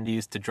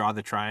 70s to draw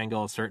the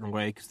triangle a certain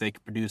way because they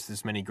could produce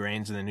this many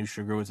grains and the new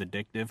sugar was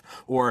addictive.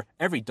 Or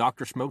every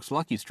doctor smokes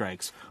Lucky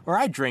Strikes. Or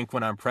I drink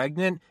when I'm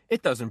pregnant.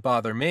 It doesn't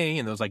bother me.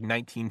 In those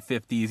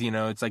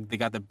 1950s, it's like they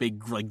got the big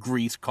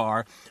grease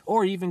car.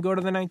 Or even go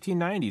to the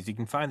 1990s. You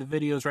can find the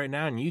videos right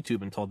now on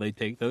YouTube until they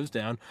take those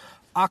down.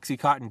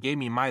 Oxycontin gave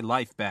me my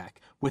life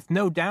back with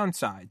no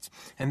downsides.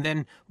 And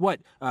then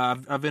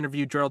I've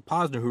interviewed Gerald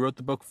Posner, who wrote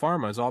the book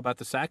Pharma. It's all about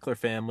the Sackler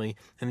family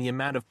and the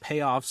amount of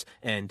payoffs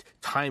and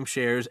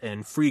timeshares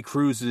and free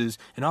cruises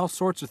and all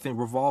sorts of things,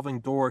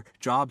 revolving door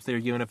jobs they're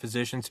giving to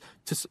physicians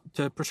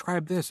to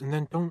prescribe this. And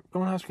then don't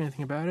ask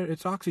anything about it.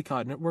 It's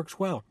Oxycontin. It works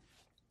well.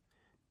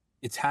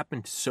 It's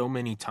happened so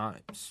many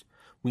times.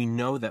 We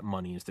know that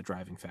money is the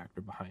driving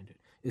factor behind it.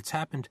 It's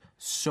happened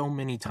so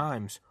many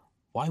times.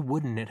 Why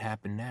wouldn't it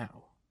happen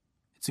now?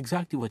 It's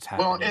exactly what's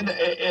happening. Well,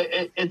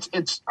 and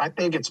it's. I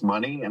think it's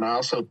money, and I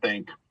also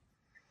think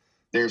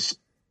there's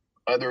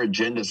other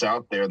agendas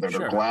out there that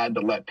are glad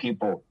to let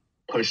people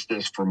push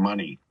this for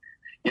money.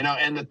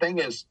 And the thing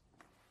is,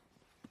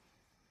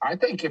 I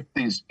think if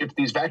these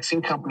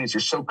vaccine companies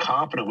are so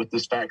confident with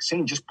this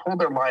vaccine, just pull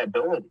their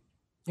liability.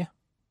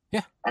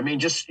 Yeah. I mean,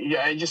 just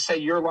say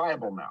you're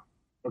liable now.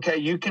 Okay,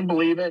 you can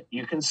believe it,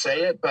 you can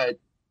say it, but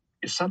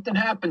if something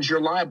happens, you're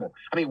liable.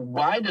 I mean,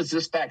 why does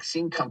this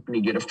vaccine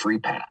company get a free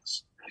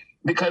pass?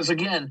 Because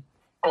again,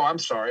 I'm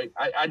sorry,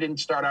 I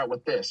didn't start out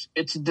with this.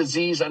 It's a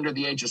disease under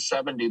the age of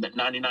 70 that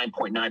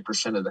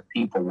 99.9% of the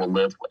people will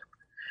live with.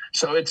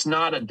 So it's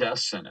not a death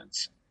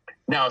sentence.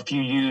 Now, if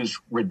you use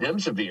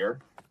Remdesivir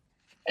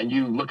and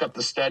you look up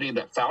the study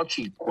that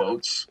Fauci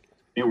quotes,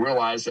 you'll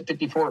realize that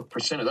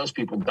 54% of those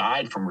people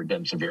died from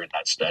Remdesivir in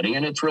that study.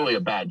 And it's really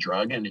a bad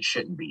drug and it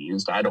shouldn't be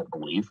used, I don't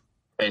believe,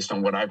 based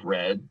on what I've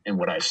read and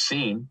what I've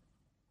seen.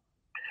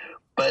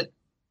 But,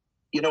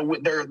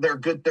 there are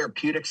good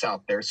therapeutics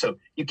out there. So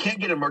you can't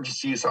get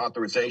emergency use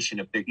authorization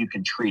if you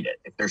can treat it,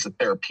 if there's a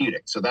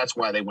therapeutic. So that's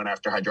why they went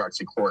after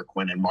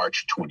hydroxychloroquine in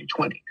March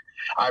 2020.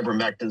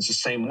 Ivermectin's the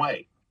same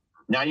way.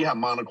 Now you have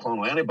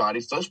monoclonal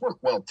antibodies. Those work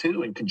well,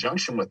 too, in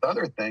conjunction with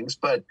other things.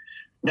 But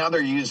Now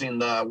they're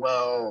using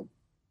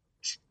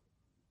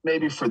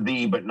maybe for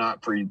thee, but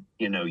not for,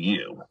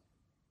 you.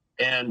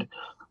 And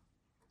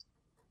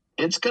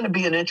it's going to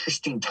be an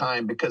interesting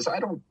time because I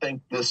don't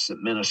think this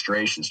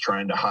administration is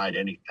trying to hide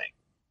anything.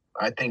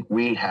 I think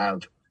we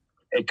have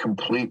a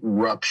complete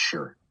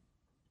rupture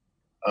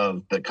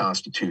of the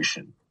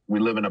Constitution. We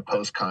live in a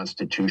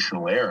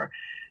post-constitutional era.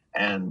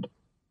 And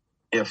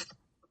if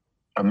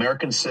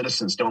American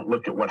citizens don't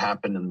look at what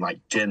happened in like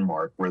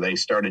Denmark, where they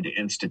started to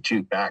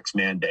institute vax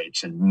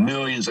mandates and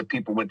millions of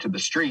people went to the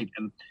street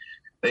and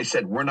they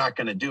said, we're not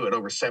going to do it.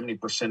 Over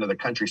 70% of the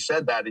country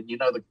said that. And,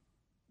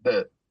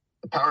 the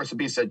powers that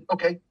be said,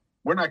 okay,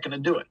 we're not going to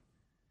do it.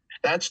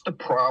 That's the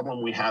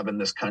problem we have in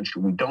this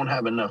country. We don't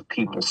have enough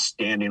people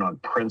standing on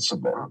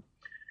principle.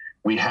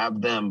 We have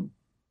them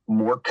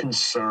more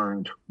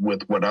concerned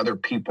with what other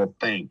people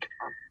think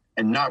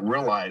and not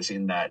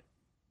realizing that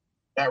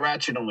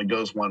ratchet only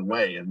goes one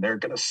way and they're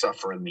going to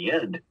suffer in the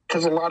end,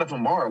 because a lot of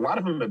them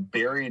have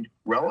buried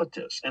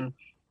relatives. And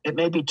it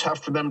may be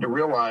tough for them to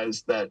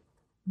realize that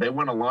they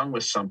went along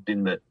with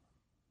something that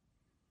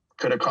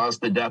could have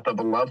caused the death of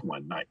a loved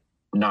one,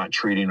 not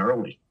treating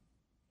early.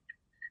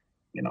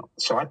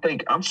 So I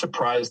think I'm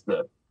surprised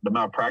that the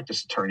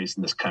malpractice attorneys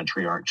in this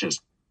country aren't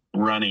just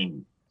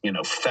running,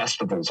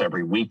 festivals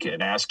every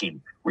weekend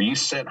asking, were you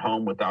sent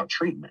home without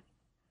treatment?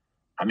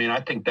 I mean,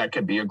 I think that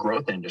could be a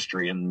growth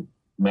industry in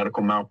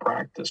medical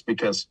malpractice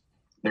because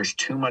there's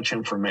too much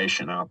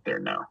information out there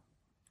now.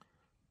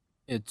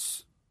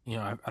 It's,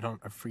 I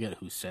forget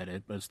who said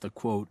it, but it's the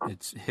quote,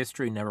 it's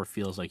history never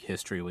feels like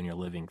history when you're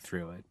living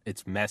through it.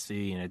 It's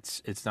messy, and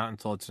it's not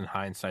until it's in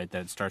hindsight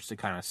that it starts to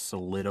kind of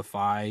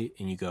solidify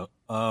and you go,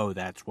 oh,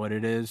 that's what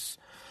it is.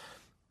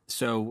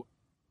 So,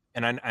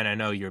 and I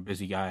know you're a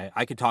busy guy.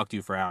 I could talk to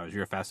you for hours.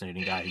 You're a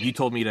fascinating guy. You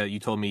told me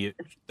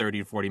 30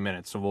 to 40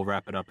 minutes, so we'll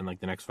wrap it up in like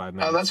the next 5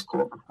 minutes. Oh, that's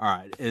cool. All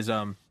right.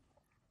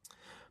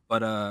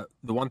 But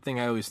the one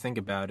thing I always think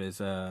about is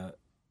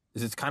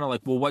it's kind of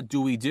like, well, what do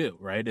we do,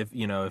 right?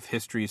 If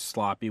history is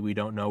sloppy, we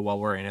don't know while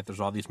we're in it. There's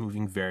all these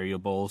moving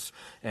variables,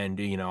 and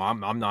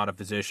I'm not a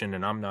physician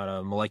and I'm not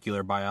a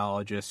molecular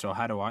biologist, so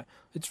how do I?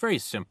 It's very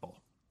simple.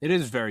 It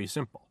is very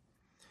simple.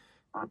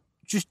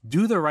 Just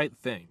do the right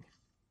thing.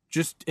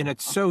 And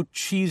it's so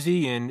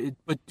cheesy,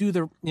 but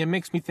it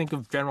makes me think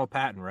of General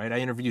Patton, right? I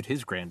interviewed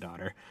his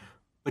granddaughter,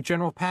 but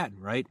General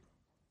Patton, right?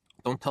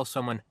 Don't tell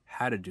someone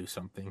how to do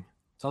something.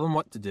 Tell them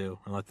what to do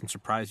and let them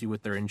surprise you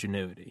with their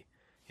ingenuity.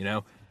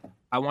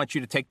 I want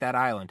you to take that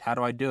island. How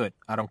do I do it?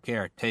 I don't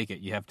care. Take it.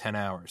 You have 10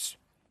 hours.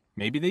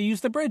 Maybe they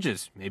use the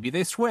bridges. Maybe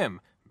they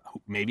swim.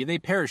 Maybe they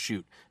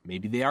parachute.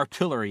 Maybe they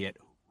artillery it.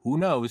 Who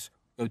knows?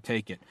 Go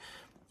take it.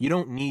 You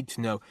don't need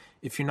to know.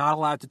 If you're not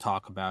allowed to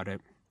talk about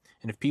it,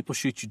 and if people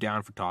shoot you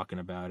down for talking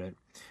about it,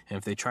 and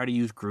if they try to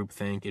use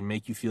groupthink and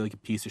make you feel like a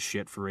piece of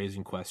shit for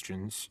raising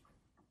questions,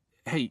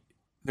 hey,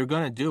 they're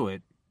going to do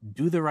it.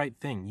 Do the right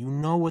thing. You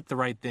know what the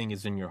right thing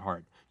is in your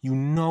heart. You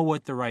know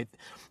what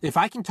if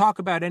I can talk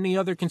about any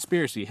other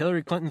conspiracy,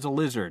 Hillary Clinton's a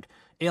lizard,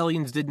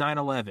 aliens did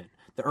 9/11,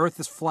 the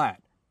earth is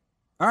flat.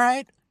 All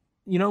right.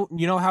 You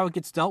know how it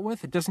gets dealt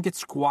with? It doesn't get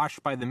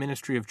squashed by the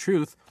Ministry of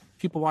Truth.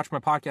 People watch my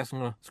podcast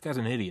and go, this guy's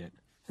an idiot.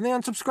 And they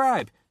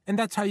unsubscribe. And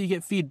that's how you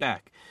get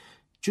feedback.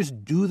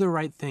 Just do the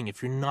right thing.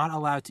 If you're not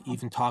allowed to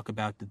even talk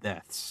about the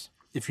deaths,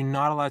 if you're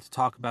not allowed to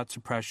talk about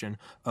suppression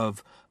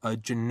of a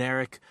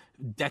generic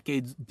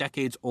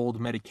decades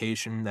old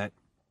medication that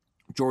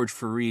George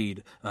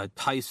Fareed,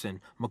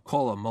 Tyson,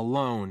 McCullough,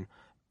 Malone,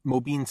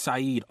 Mobeen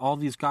Saeed, all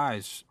these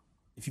guys,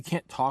 if you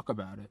can't talk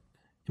about it,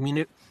 I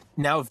mean,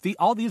 now if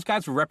all these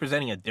guys were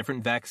representing a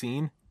different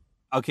vaccine,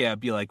 okay,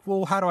 I'd be like,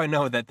 well, how do I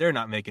know that they're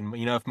not making,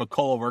 if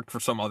McCullough worked for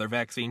some other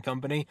vaccine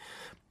company?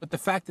 But the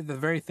fact that the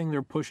very thing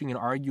they're pushing and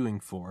arguing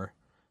for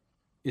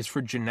is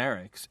for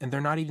generics, and they're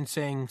not even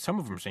saying, some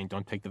of them are saying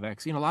don't take the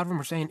vaccine. A lot of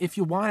them are saying, if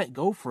you want it,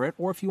 go for it,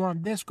 or if you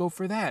want this, go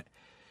for that.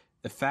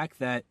 The fact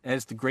that,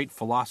 as the great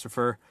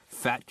philosopher,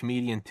 fat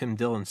comedian Tim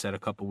Dillon said a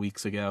couple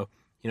weeks ago,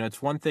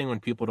 it's one thing when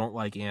people don't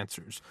like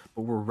answers,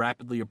 but we're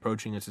rapidly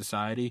approaching a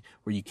society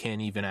where you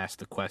can't even ask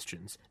the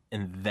questions,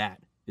 and that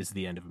is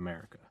the end of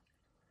America.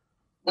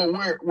 Well,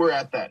 we're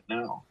at that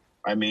now.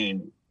 I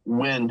mean,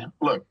 what's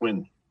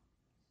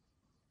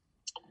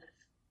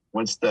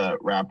the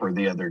rapper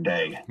the other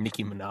day?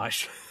 Nicki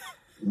Minaj.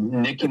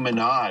 When Nicki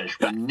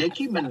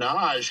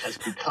Minaj has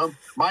become,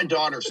 my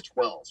daughter's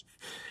 12.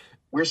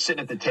 We're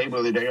sitting at the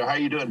table the other day. How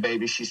you doing,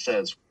 baby? She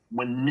says,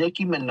 when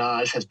Nicki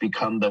Minaj has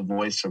become the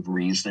voice of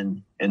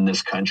reason in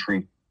this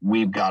country,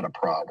 we've got a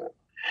problem.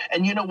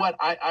 And you know what?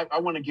 I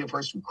want to give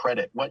her some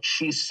credit. What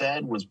she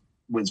said was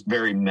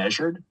very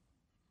measured,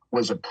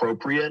 was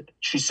appropriate.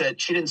 She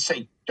didn't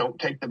say, don't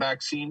take the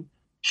vaccine.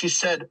 She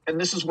said, and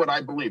this is what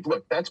I believe,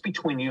 look, that's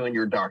between you and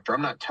your doctor.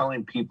 I'm not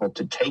telling people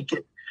to take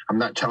it. I'm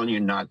not telling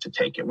you not to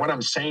take it. What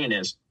I'm saying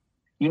is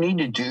you need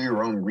to do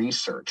your own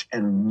research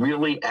and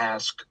really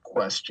ask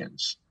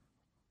questions.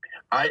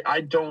 I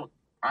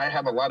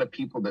have a lot of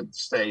people that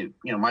say,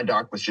 my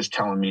doc was just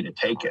telling me to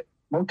take it.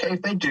 Okay,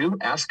 if they do,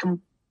 ask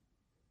them,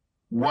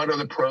 what are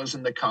the pros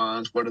and the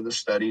cons? What do the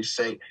studies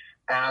say?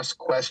 ask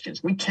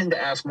questions. We tend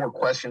to ask more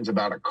questions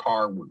about a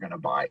car we're going to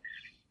buy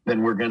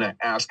than we're going to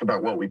ask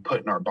about what we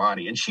put in our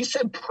body. And she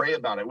said, pray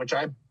about it, which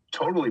I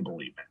totally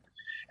believe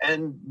in.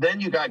 And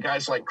then you got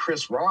guys like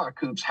Chris Rock,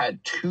 who's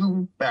had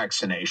 2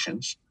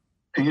 vaccinations,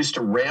 who used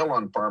to rail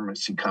on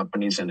pharmacy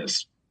companies in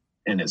his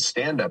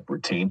stand-up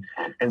routine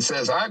and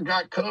says, I've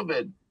got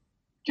COVID,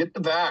 get the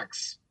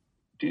vax.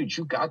 Dude,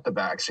 you got the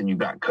vax and you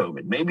got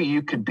COVID. Maybe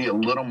you could be a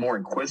little more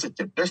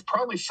inquisitive. There's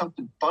probably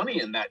something funny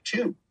in that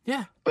too.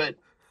 Yeah. But,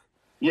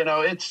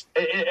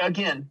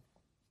 again,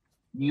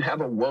 you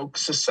have a woke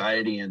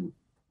society, and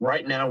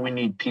right now we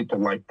need people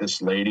like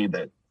this lady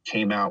that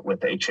came out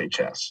with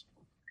HHS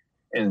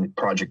and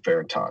Project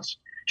Veritas.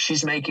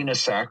 She's making a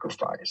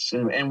sacrifice.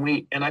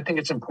 And I think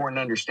it's important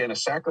to understand a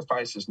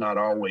sacrifice is not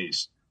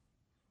always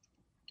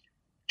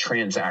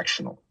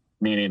transactional,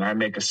 meaning I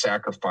make a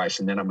sacrifice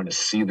and then I'm going to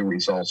see the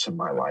results in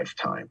my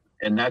lifetime.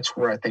 And that's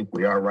where I think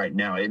we are right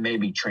now. It may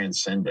be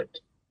transcendent.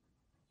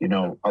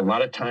 A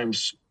lot of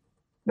times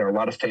there are a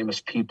lot of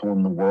famous people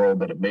in the world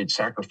that have made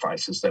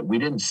sacrifices that we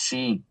didn't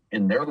see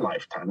in their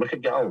lifetime. Look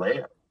at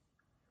Galileo.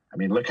 I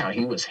mean, look how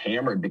he was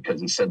hammered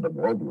because he said the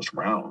world was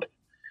round.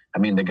 I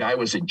mean, the guy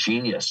was a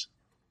genius.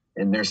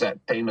 And there's that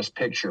famous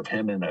picture of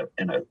him in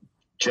a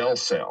jail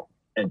cell.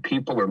 And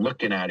people are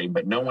looking at him,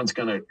 but no one's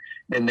going to,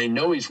 and they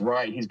know he's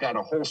right. He's got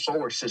a whole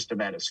solar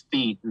system at his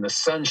feet, and the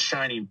sun's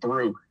shining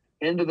through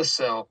into the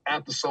cell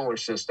at the solar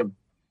system.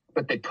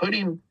 But they put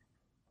him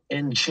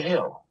in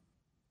jail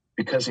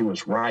because he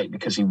was right,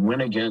 because he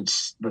went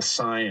against the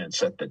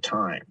science at the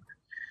time.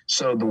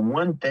 So the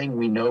one thing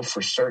we know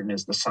for certain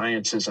is the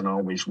science isn't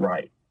always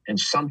right. And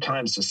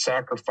sometimes the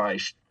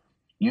sacrifice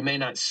you may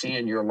not see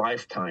in your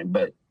lifetime,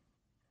 but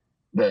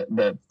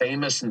the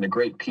famous and the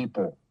great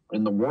people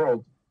in the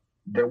world,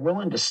 they're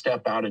willing to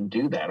step out and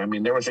do that. I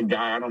mean, there was a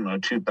guy,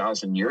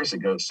 2,000 years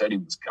ago, said he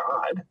was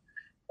God,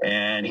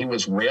 and he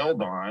was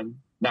railed on.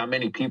 Not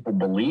many people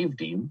believed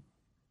him.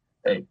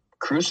 They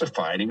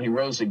crucified him. He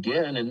rose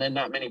again, and then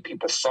not many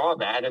people saw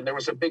that. And there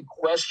was a big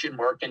question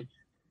mark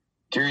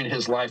during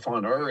his life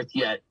on earth,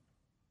 yet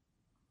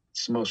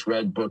it's the most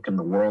read book in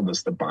the world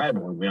is the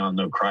Bible, and we all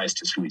know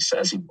Christ is who he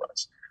says he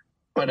was.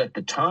 But at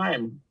the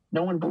time,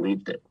 no one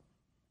believed it.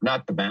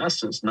 Not the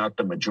masses, not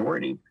the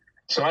majority.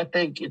 So I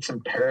think it's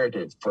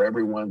imperative for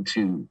everyone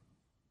to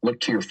look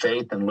to your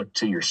faith and look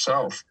to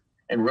yourself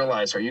and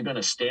realize, are you going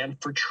to stand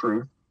for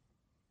truth?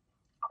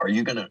 Are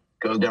you going to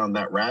go down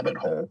that rabbit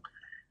hole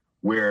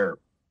where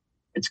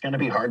it's going to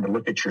be hard to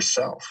look at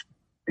yourself?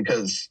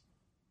 Because,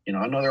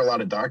 I know there are a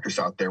lot of doctors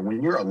out there.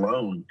 When you're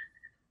alone,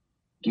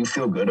 do you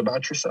feel good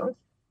about yourself?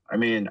 I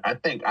mean, I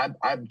think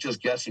I'm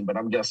just guessing, but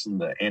I'm guessing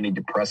the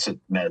antidepressant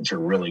meds are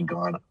really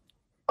gone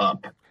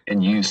up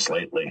in use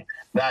lately.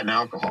 That and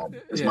alcohol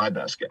is my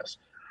best guess.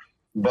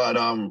 But,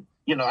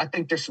 I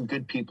think there's some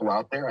good people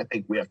out there. I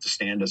think we have to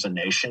stand as a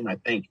nation. I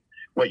think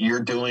what you're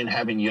doing,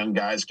 having young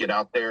guys get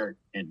out there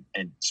and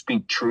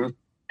speak truth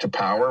to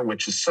power,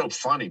 which is so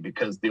funny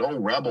because the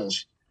old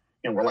rebels,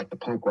 we're like the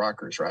punk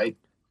rockers, right?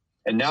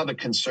 And now the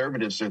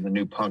conservatives are the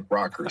new punk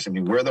rockers. I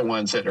mean, we're the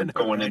ones that are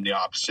going in the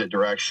opposite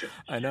direction.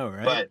 I know,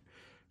 right? But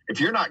if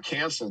you're not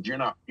canceled, you're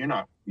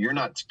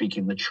not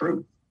speaking the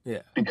truth.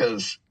 Yeah.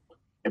 Because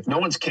if no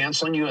one's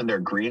canceling you and they're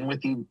agreeing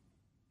with you,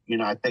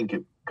 I think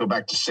go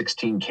back to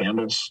 16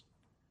 Candles,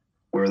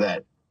 where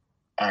that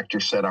actor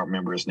said, I don't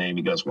remember his name.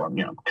 He goes, well,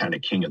 I'm kind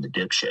of king of the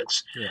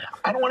dipshits. Yeah.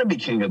 I don't want to be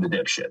king of the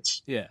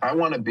dipshits. Yeah. I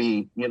want to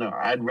be,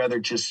 I'd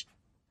rather just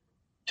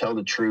tell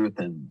the truth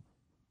and,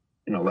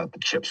 let the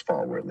chips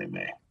fall where they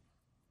may.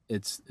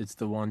 It's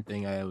the one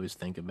thing I always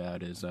think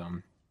about is,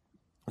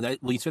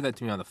 you said that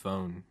to me on the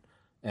phone,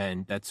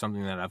 and that's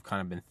something that I've kind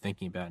of been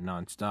thinking about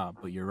nonstop.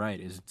 But you're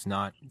right,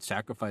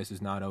 sacrifice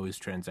is not always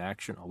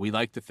transactional. We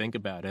like to think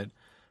about it,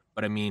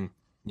 but I mean,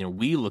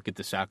 we look at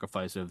the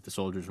sacrifice of the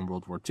soldiers in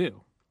World War II,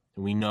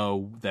 and we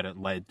know that it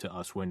led to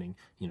us winning,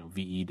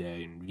 VE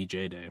Day and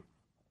VJ Day.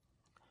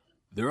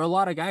 There are a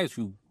lot of guys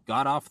who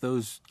got off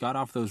those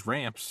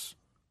ramps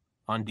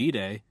on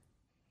D-Day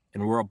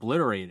and were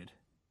obliterated.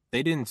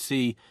 They didn't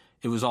see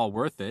it was all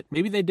worth it.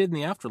 Maybe they did in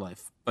the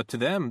afterlife, but to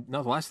them,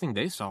 no, the last thing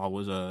they saw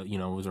was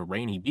a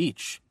rainy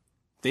beach.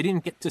 They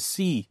didn't get to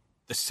see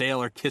the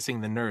sailor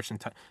kissing the nurse,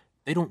 and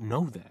they don't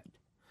know that.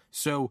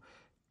 So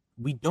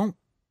we don't.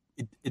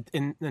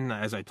 And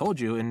as I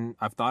told you, and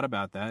I've thought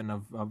about that,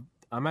 and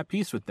I'm at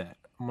peace with that.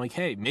 I'm like,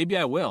 hey, maybe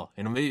I will,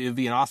 and maybe it'd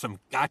be an awesome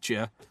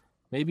gotcha.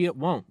 Maybe it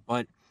won't,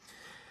 but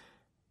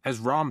as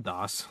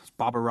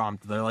Baba Ram,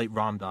 the late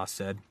Ram Dass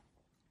said,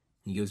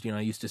 he goes, I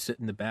used to sit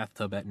in the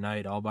bathtub at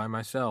night all by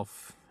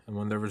myself, and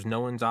when there was no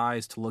one's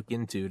eyes to look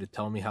into to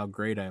tell me how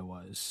great I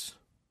was,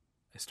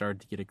 I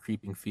started to get a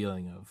creeping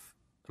feeling of,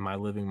 am I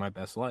living my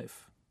best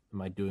life?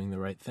 Am I doing the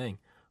right thing?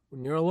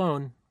 When you're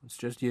alone, it's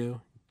just you,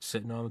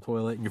 sitting on the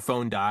toilet, and your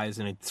phone dies,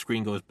 and the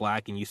screen goes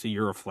black, and you see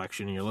your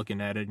reflection, and you're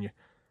looking at it, and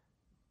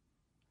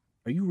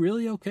are you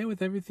really okay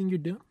with everything you're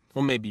doing?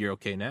 Well, maybe you're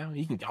okay now.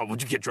 You can,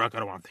 would you get drunk? I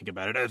don't want to think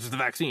about it. It's the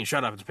vaccine.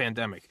 Shut up. It's a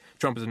pandemic.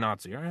 Trump is a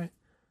Nazi. All right.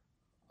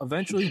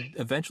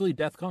 Eventually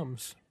death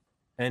comes.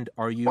 And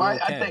are you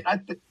okay?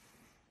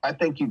 I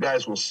think you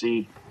guys will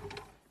see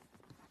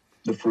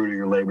the fruit of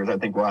your labors. I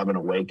think we'll have an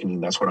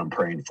awakening. That's what I'm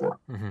praying for.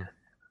 Mm-hmm.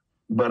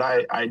 But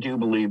I do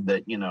believe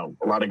that,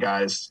 a lot of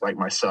guys like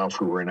myself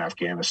who were in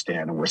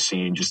Afghanistan and we're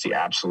seeing just the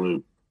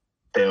absolute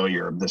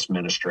failure of this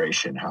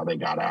administration, how they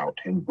got out.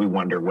 And we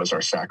wonder, was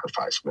our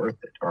sacrifice worth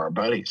it, or our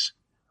buddies?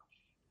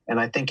 And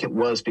I think it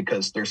was,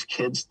 because there's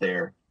kids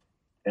there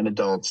and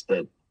adults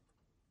that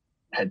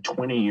had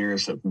 20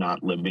 years of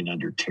not living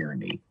under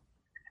tyranny.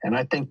 And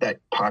I think that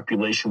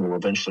population will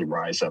eventually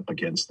rise up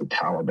against the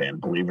Taliban,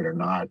 believe it or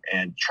not,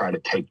 and try to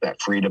take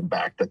that freedom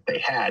back that they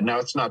had. Now,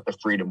 it's not the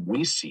freedom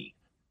we see,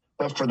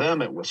 but for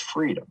them, it was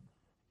freedom.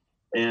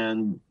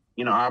 And,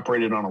 I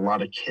operated on a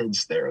lot of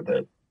kids there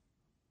that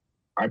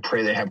I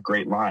pray they have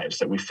great lives,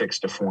 that we fix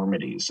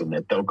deformities and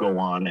that they'll go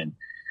on. And,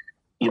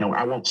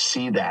 I won't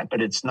see that,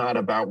 but it's not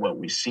about what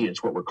we see.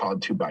 It's what we're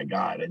called to by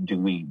God. And do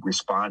we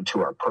respond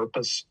to our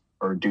purpose,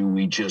 or do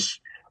we just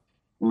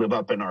live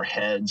up in our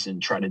heads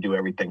and try to do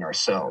everything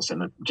ourselves?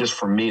 And just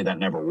for me, that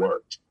never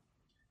worked.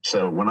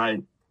 So when I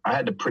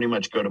had to pretty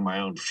much go to my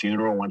own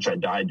funeral once I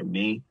died, to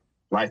me,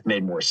 life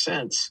made more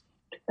sense.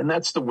 And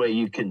that's the way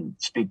you can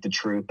speak the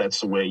truth.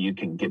 That's the way you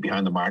can get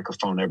behind the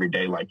microphone every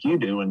day like you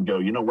do and go,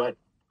 you know what?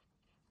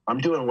 I'm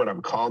doing what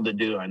I'm called to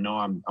do. I know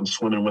I'm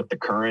swimming with the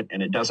current,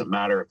 and it doesn't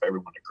matter if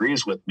everyone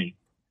agrees with me.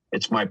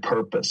 It's my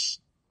purpose.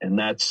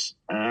 And I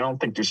don't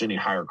think there's any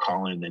higher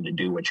calling than to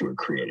do what you were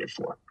created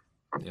for.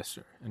 Yes,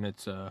 sir. And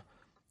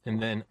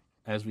and then,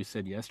 as we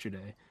said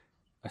yesterday,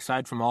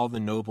 aside from all the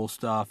noble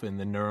stuff and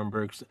the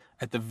Nuremberg,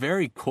 at the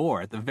very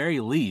core, at the very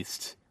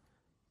least,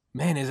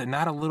 man, is it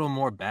not a little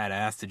more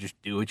badass to just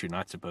do what you're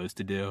not supposed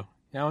to do?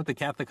 I went to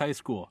Catholic high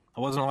school.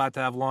 I wasn't allowed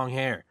to have long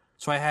hair,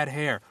 so I had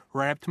hair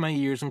right up to my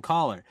ears and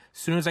collar. As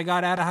soon as I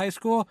got out of high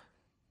school,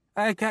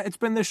 it's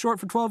been this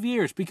short for 12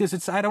 years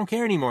because I don't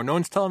care anymore. No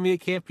one's telling me it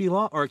can't be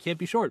long or it can't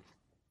be short.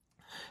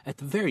 At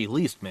the very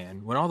least,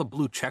 man, when all the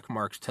blue check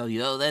marks tell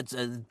you, oh, that's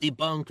a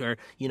debunked or,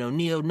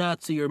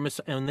 neo-Nazi or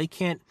and they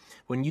can't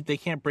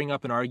bring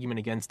up an argument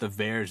against the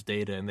VAERS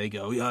data and they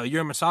go,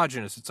 you're a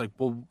misogynist. It's like,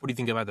 well, what do you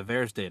think about the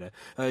VAERS data?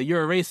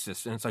 You're a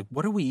racist. And it's like,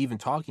 what are we even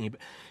talking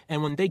about?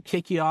 And when they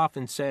kick you off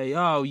and say,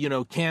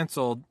 oh,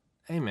 canceled,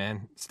 hey,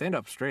 man, stand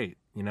up straight.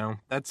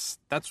 That's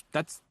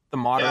the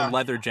modern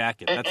leather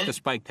jacket. That's the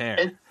spiked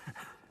hair.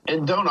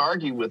 And don't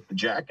argue with the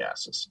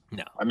jackasses.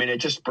 No. I mean, it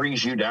just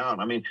brings you down.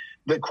 I mean,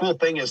 the cool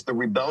thing is the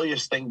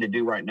rebellious thing to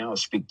do right now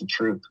is speak the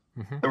truth.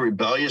 Mm-hmm. The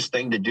rebellious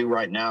thing to do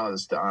right now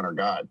is to honor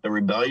God. The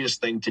rebellious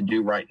thing to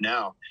do right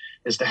now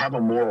is to have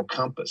a moral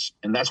compass.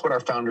 And that's what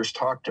our founders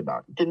talked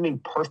about. It didn't mean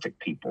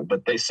perfect people,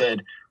 but they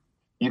said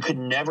you could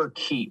never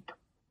keep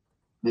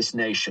this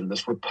nation,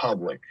 this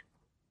republic,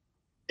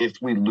 if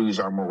we lose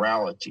our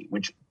morality,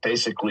 which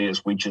basically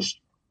is we just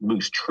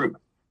lose truth.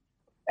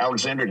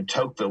 Alexander de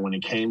Tocqueville, when he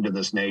came to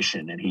this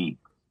nation, and he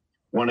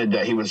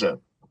was a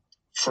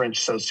French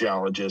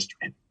sociologist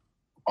and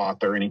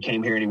author, and he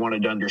came here and he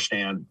wanted to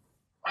understand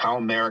how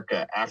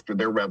America, after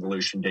their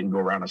revolution, didn't go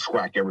around and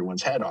whack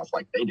everyone's head off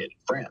like they did in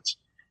France.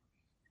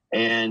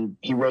 And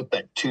he wrote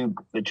the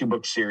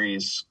two-book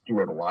series. He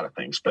wrote a lot of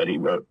things, but he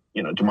wrote,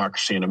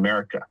 Democracy in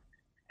America.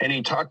 And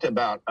he talked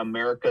about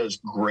America is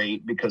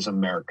great because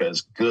America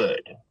is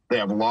good. They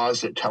have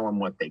laws that tell them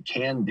what they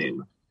can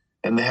do,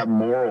 and they have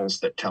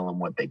morals that tell them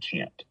what they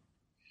can't.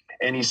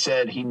 And he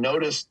said he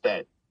noticed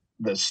that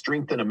the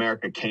strength in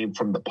America came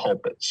from the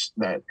pulpits,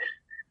 that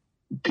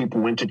people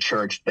went to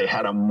church, they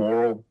had a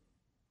moral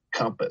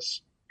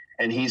compass.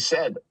 And he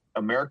said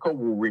America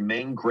will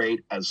remain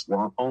great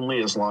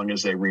only as long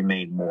as they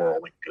remain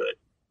moral and good.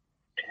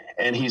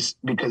 And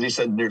because he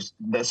said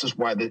this is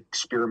why the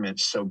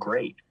experiment's so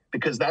great,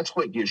 because that's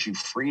what gives you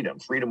freedom.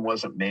 Freedom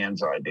wasn't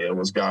man's idea, it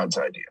was God's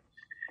idea.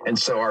 And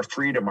so our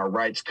freedom, our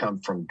rights come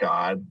from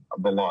God,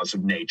 the laws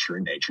of nature,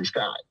 and nature's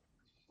God.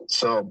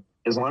 So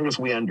as long as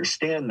we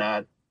understand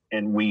that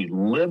and we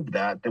live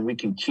that, then we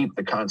can keep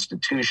the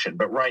Constitution.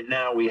 But right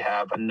now we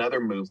have another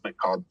movement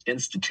called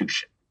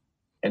institution.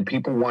 And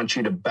people want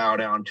you to bow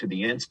down to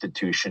the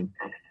institution.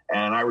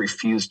 And I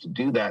refuse to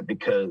do that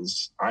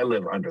because I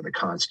live under the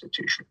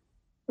Constitution,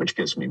 which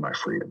gives me my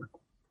freedom.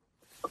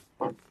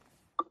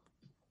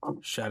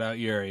 Shout out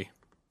Yuri.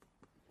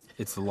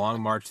 It's the long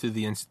march through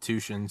the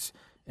institutions.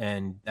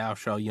 And thou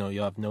shalt,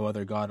 you'll have no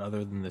other God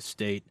other than the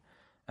state.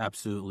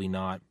 Absolutely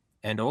not.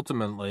 And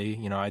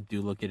ultimately, I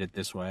do look at it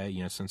this way.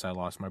 Since I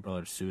lost my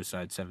brother to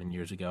suicide 7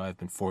 years ago, I've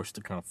been forced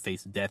to kind of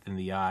face death in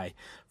the eye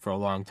for a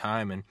long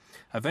time. And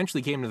I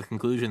eventually came to the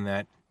conclusion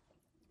that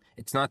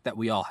it's not that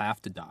we all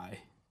have to die.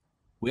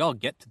 We all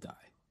get to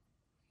die.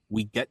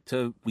 We get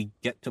to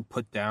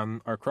put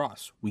down our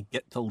cross. We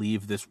get to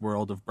leave this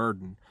world of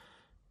burden.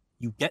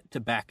 You get to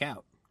back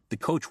out. The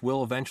coach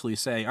will eventually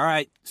say, all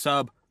right,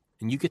 sub,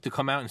 and you get to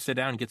come out and sit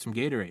down and get some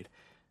Gatorade.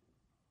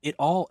 It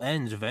all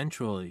ends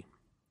eventually.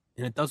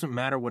 And it doesn't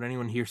matter what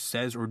anyone here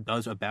says or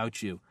does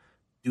about you.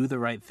 Do the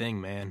right thing,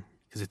 man,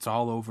 because it's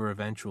all over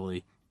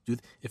eventually.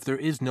 If there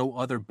is no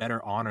other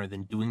better honor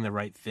than doing the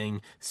right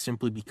thing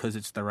simply because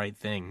it's the right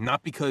thing.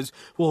 Not because,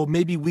 well,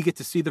 maybe we get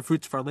to see the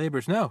fruits of our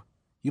labors. No.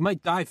 You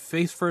might die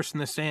face first in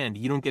the sand.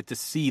 You don't get to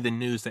see the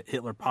news that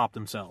Hitler popped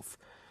himself.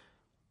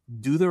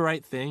 Do the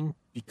right thing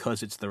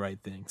because it's the right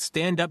thing.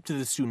 Stand up to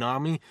the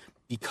tsunami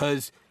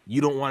because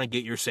you don't want to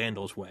get your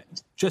sandals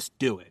wet. Just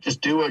do it.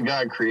 Just do what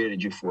God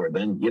created you for.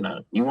 Then,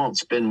 you won't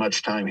spend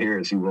much time here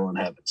as you will in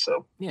heaven.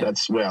 So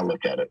that's the way I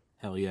look at it.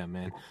 Hell yeah,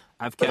 man.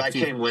 But I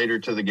came later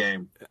to the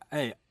game.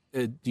 Hey,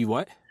 do you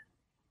what?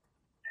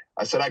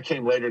 I said I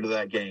came later to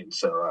that game.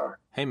 So,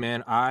 hey,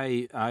 man,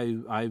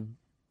 I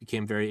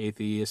became very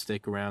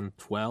atheistic around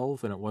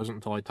 12, and it wasn't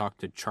until I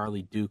talked to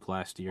Charlie Duke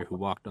last year, who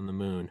walked on the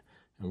moon,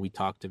 and he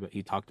talked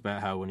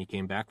about how when he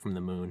came back from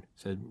the moon,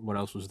 said what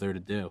else was there to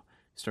do.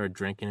 He started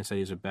drinking and said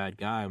he's a bad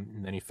guy,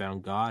 and then he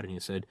found God, and he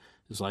said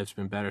his life's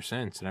been better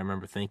since. And I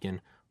remember thinking,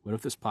 what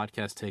if this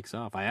podcast takes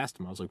off? I asked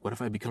him, I was like, what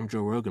if I become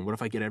Joe Rogan? What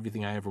if I get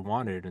everything I ever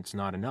wanted and it's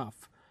not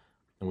enough?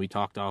 And we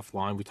talked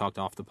offline, we talked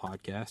off the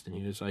podcast, and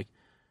he was like,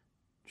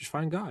 just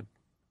find God.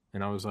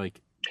 And I was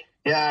like,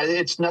 yeah,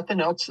 it's nothing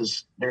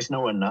else. There's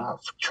no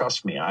enough.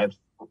 Trust me, I've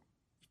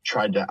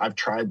tried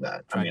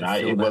that.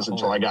 It wasn't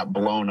until I got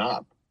blown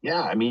up.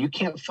 Yeah, I mean, you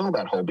can't fill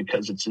that hole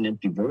because it's an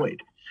empty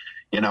void.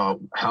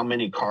 How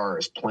many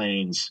cars,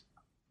 planes,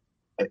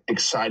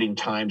 exciting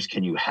times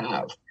can you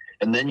have?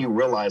 And then you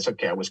realize,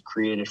 okay, I was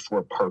created for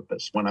a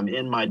purpose. When I'm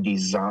in my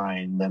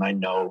design, then I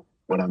know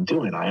what I'm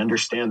doing. I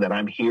understand that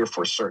I'm here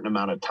for a certain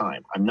amount of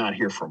time. I'm not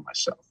here for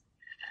myself.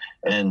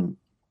 And,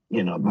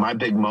 my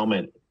big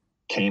moment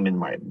came in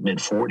my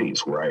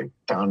mid-40s where I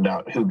found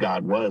out who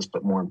God was,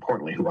 but more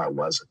importantly, who I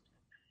wasn't.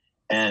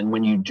 And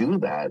when you do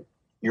that,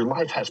 your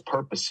life has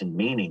purpose and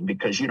meaning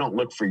because you don't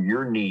look for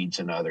your needs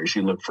in others.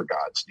 You look for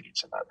God's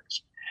needs in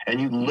others. And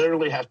you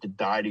literally have to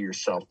die to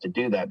yourself to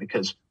do that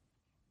because,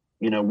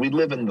 we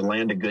live in the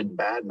land of good and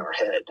bad in our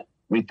head.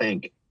 We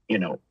think,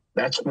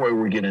 that's where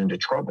we get into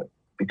trouble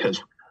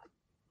because,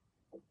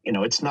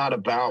 it's not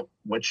about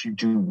what you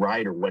do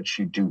right or what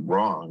you do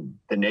wrong.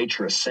 The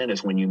nature of sin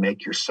is when you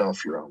make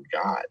yourself your own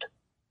God.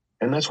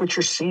 And that's what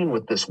you're seeing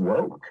with this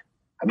woke.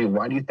 I mean,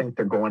 why do you think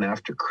they're going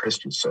after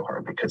Christians so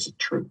hard? Because of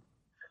truth.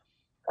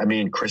 I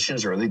mean,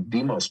 Christians are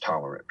the most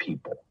tolerant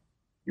people,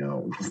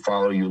 who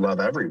follow you, love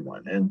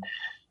everyone. And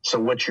so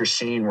what you're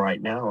seeing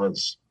right now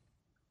is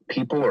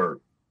people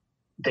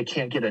they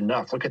can't get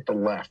enough. Look at the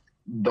left.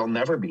 They'll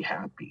never be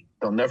happy.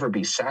 They'll never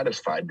be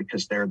satisfied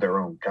because they're their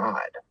own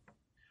God.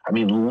 I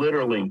mean,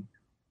 literally,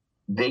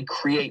 they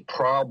create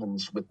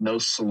problems with no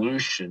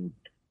solution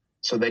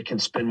so they can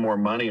spend more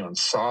money on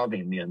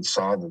solving the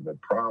unsolvable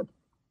problem.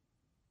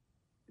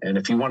 And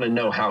if you want to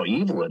know how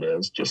evil it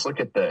is, just look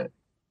at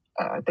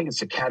I think it's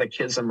the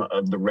Catechism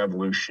of the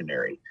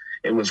Revolutionary.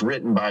 It was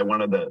written by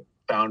one of the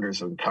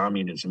founders of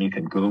communism. You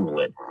can Google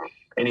it.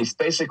 And he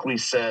basically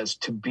says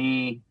to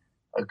be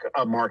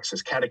a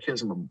Marxist,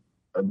 Catechism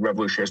of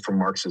Revolutionaries from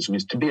Marxism,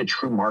 is to be a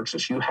true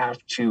Marxist, you have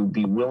to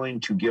be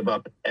willing to give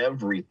up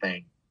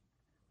everything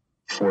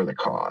for the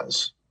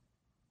cause.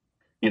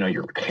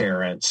 Your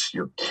parents,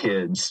 your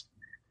kids,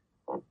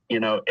 and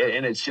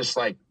it's just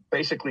like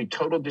basically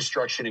total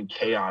destruction and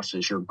chaos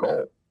is your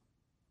goal,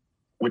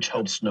 which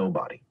helps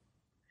nobody.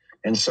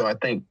 And so I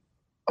think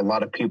a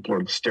lot of people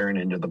are staring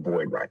into the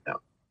void right now,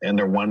 and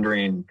they're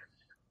wondering,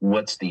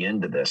 what's the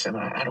end of this? And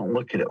I don't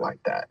look at it like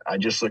that. I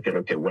just look at,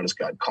 okay, what has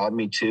God called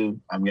me to?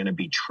 I'm going to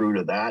be true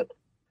to that.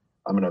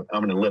 I'm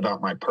going to live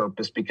out my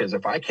purpose, because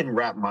if I can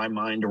wrap my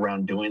mind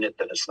around doing it,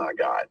 then it's not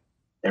God.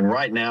 And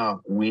right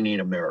now we need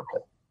a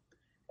miracle.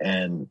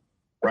 And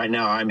right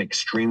now I'm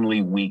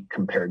extremely weak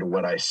compared to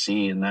what I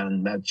see. And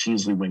then that's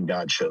usually when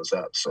God shows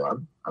up.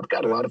 So I've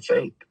got a lot of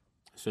faith.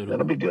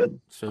 That'll be good.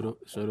 So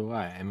do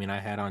I. I mean,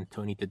 I had on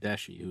Tony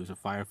Tedeschi, who was a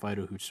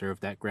firefighter who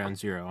served at Ground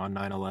Zero on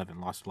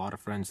 9/11, lost a lot of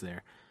friends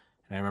there.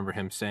 And I remember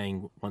him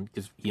saying,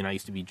 because he and I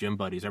used to be gym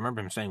buddies, I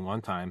remember him saying one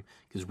time,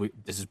 because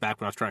this is back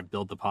when I was trying to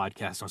build the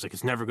podcast, and I was like,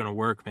 it's never going to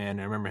work, man.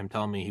 And I remember him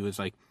telling me, he was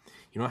like,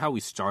 you know how we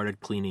started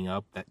cleaning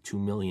up that 2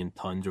 million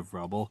tons of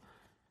rubble?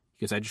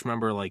 Because I just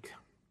remember,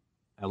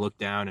 I looked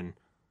down and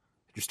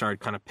I just started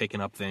kind of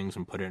picking up things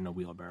and put it in a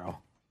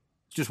wheelbarrow.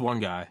 It's just one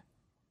guy.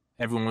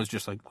 Everyone was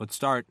just like, let's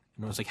start.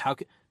 And I was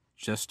like,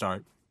 just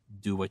start,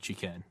 do what you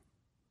can.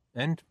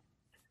 And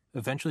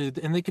eventually,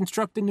 and they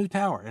construct a new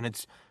tower, and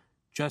it's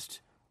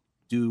just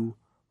do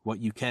what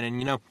you can.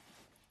 And,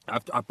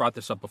 I've brought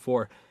this up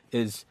before,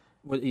 is,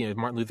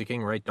 Martin Luther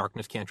King, right?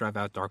 Darkness can't drive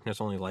out darkness,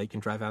 only light can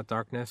drive out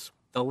darkness.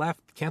 The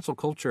left, cancel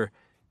culture,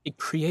 it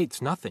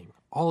creates nothing.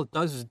 All it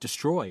does is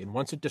destroy. And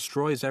once it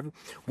destroys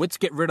let's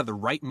get rid of the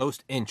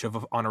rightmost inch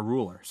on a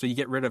ruler. So you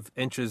get rid of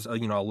inches,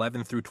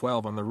 11 through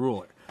 12 on the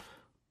ruler.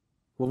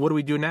 Well, what do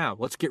we do now?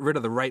 Let's get rid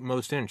of the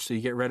rightmost inch. So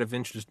you get rid of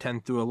inches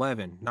 10 through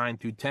 11, 9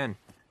 through 10.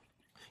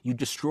 You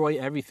destroy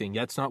everything.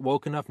 That's not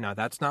woke enough. Now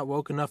that's not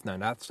woke enough. Now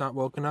that's not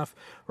woke enough.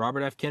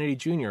 Robert F. Kennedy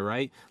Jr.,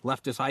 right?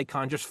 Leftist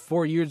icon just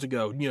 4 years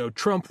ago.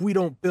 Trump, we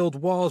don't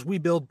build walls, we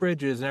build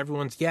bridges. And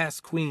everyone's, yes,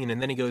 queen.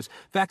 And then he goes,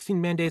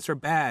 vaccine mandates are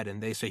bad.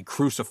 And they say,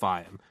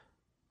 crucify him.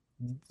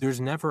 There's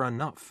never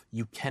enough.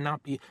 You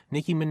cannot be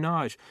Nicki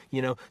Minaj,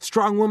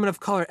 strong woman of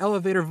color,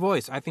 elevator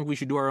voice. I think we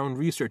should do our own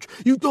research.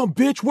 You dumb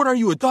bitch, what are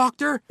you, a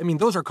doctor? I mean,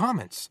 those are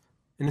comments.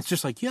 And it's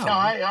just like, yo.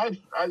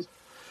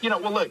 No,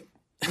 well, look,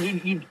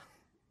 it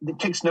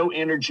takes no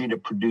energy to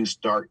produce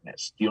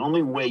darkness. The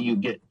only way you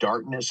get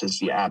darkness is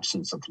the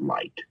absence of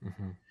light.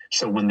 Mm-hmm.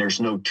 So when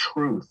there's no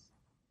truth,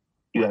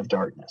 you have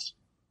darkness.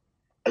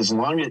 As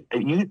long as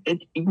you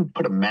can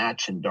put a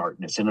match in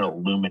darkness and it'll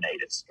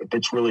illuminate it. If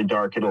it's really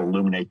dark, it'll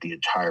illuminate the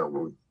entire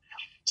room.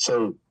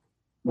 So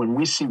when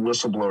we see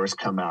whistleblowers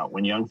come out,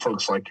 when young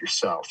folks like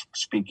yourself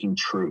speaking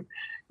truth,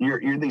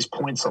 you're these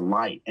points of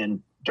light,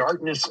 and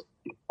darkness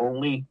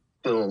only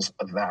fills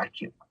a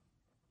vacuum.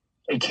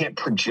 It can't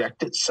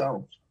project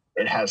itself.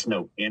 It has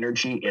no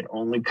energy. It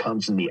only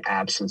comes in the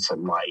absence of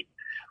light.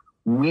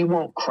 We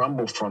won't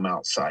crumble from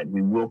outside.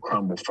 We will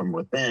crumble from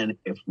within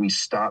if we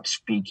stop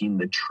speaking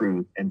the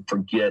truth and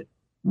forget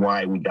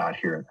why we got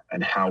here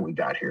and how we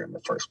got here in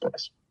the first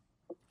place.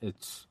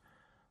 It's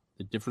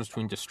the difference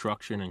between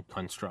destruction and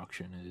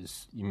construction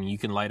is, I mean, you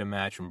can light a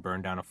match and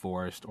burn down a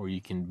forest, or you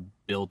can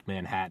build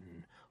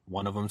Manhattan.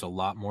 One of them's a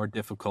lot more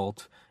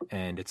difficult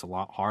and it's a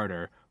lot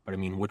harder. But I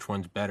mean, which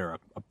one's better?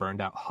 A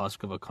burned out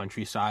husk of a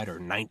countryside, or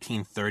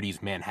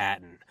 1930s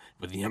Manhattan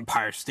with the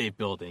Empire State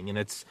Building? And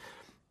it's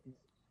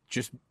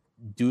just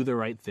do the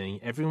right thing.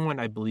 Everyone,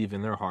 I believe,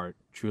 in their heart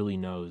truly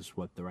knows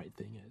what the right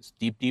thing is.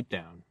 Deep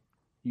down,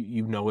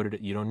 you know what it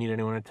is. You don't need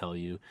anyone to tell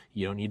you.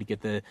 You don't need to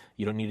get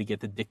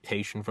the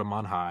dictation from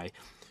on high.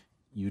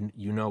 You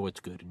know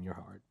what's good in your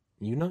heart.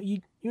 You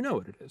know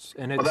what it is.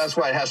 And well, that's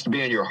why it has to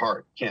be in your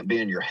heart. It can't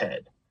be in your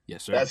head.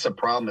 Yes, sir. That's the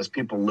problem, is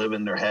people live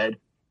in their head.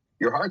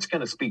 Your heart's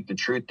going to speak the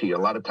truth to you. A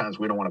lot of times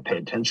we don't want to pay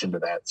attention to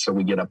that. So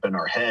we get up in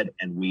our head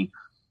and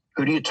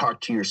who do you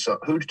talk to yourself?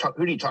 Who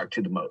do you talk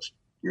to the most?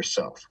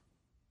 Yourself.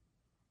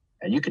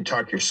 And you can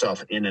talk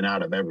yourself in and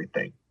out of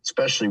everything,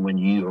 especially when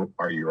you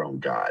are your own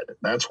God.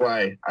 That's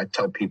why I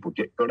tell people,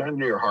 go down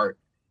to your heart,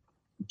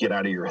 get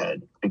out of your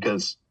head,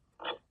 because,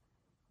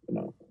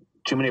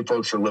 too many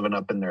folks are living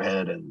up in their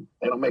head and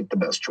they don't make the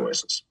best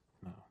choices.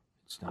 No,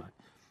 it's not.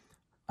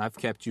 I've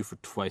kept you for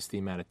twice the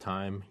amount of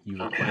time you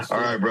requested.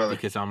 All right, brother.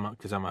 Because I'm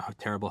a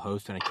terrible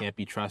host and I can't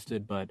be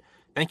trusted. But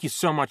thank you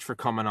so much for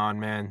coming on,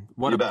 man.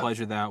 What a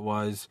pleasure that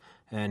was.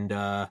 And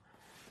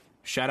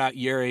shout out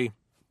Yuri.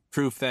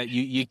 Proof that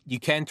you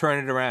can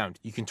turn it around.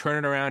 You can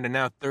turn it around, and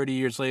now 30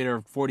 years later,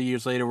 40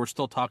 years later, we're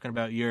still talking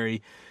about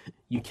Yuri.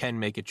 You can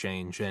make a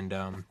change. And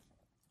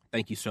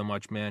thank you so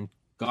much, man.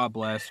 God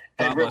bless.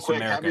 God bless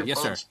America.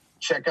 Yes, sir.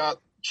 Check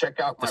out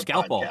my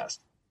podcast.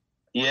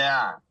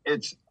 Yeah,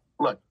 it's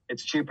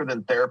cheaper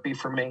than therapy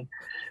for me,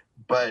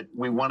 but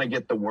we want to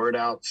get the word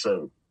out.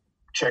 So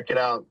check it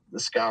out. The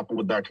Scalpel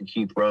with Dr.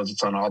 Keith Rose.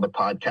 It's on all the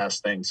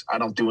podcast things. I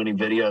don't do any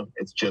video.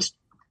 It's just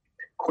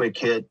quick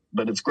hit,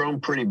 but it's grown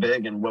pretty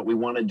big. And what we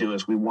want to do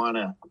is we want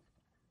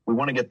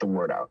to get the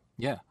word out.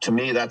 Yeah. To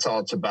me, that's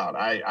all it's about.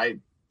 I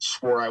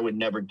swore I would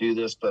never do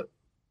this, but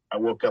I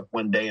woke up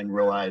one day and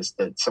realized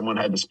that someone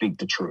had to speak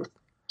the truth.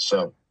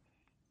 So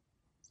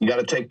you got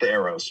to take the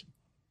arrows.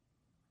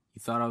 You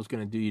thought I was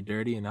going to do you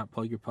dirty and not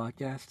plug your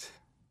podcast?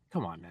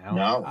 Come on now.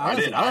 No, I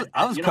didn't.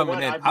 I was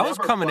coming in. I was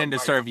coming in to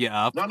serve you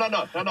up. No.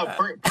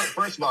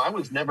 First of all,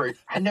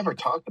 I never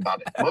talked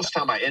about it. Most of the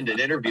time I end an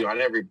interview, I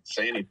never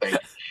say anything.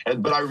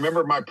 But I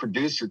remember my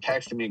producer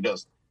texted me and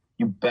goes,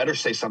 "You better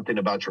say something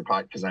about your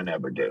podcast," because I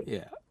never do.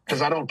 Yeah.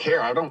 Because I don't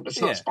care.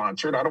 It's not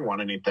sponsored. I don't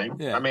want anything.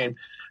 Yeah. I mean,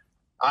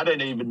 I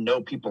didn't even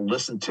know people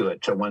listened to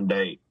it till one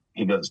day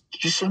he goes,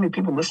 "Did you see how many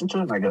people listen to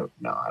it?" And I go,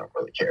 "No, I don't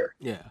really care."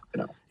 Yeah.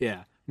 You know?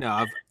 Yeah.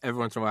 No, every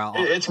once in a while.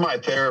 It's my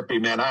therapy,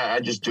 man.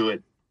 I just do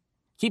it.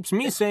 Keeps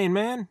me sane,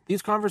 man.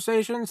 These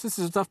conversations, this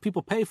is stuff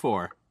people pay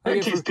for.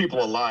 It keeps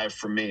people alive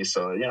for me,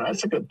 so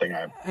that's a good thing.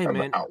 I have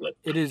an outlet.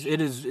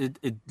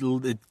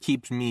 It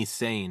keeps me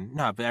sane.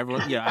 No, but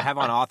everyone, I have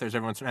on authors.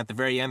 Everyone's at the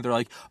very end. They're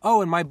like,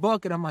 "Oh, in my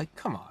book," and I'm like,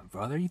 "Come on,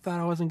 brother. You thought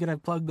I wasn't gonna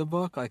plug the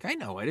book? Like, I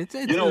know it. It's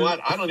you know what?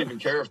 I don't even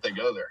care if they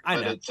go there.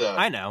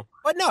 I know.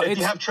 But no, if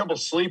you have trouble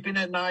sleeping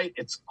at night,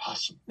 it's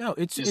awesome. No,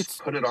 it's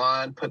put it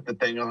on, put the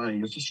thing on, and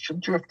you just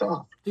drift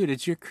off. Dude,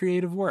 it's your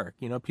creative work.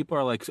 People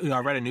are like, I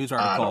read a news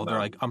article. They're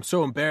like, "I'm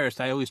so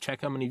embarrassed. I always check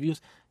how many views."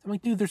 I'm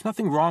like, dude, there's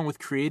nothing wrong with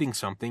creating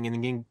something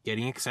and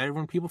getting excited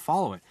when people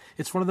follow it.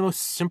 It's one of the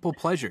most simple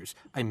pleasures.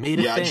 I made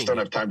a thing. I just don't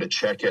have time to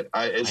check it.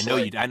 I know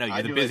you.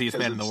 You're the busiest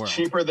man in the world. It's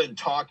cheaper than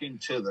talking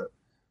to the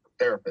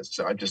therapist,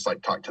 so I just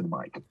talk to the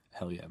mic.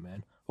 Hell yeah,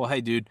 man. Well,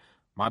 hey, dude,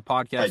 my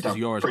podcast is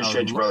yours.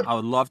 Appreciate you, brother. I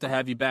would love to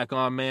have you back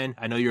on, man.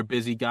 I know you're a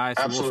busy guy,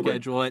 so Absolutely. We'll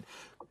schedule it.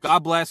 God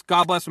bless.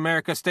 God bless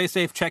America. Stay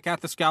safe. Check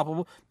out the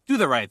Scalpel. Do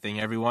the right thing,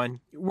 everyone.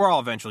 We're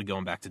all eventually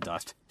going back to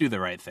dust. Do the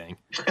right thing.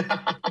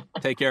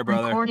 Take care,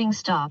 brother. Recording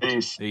stopped.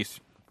 Peace. Peace.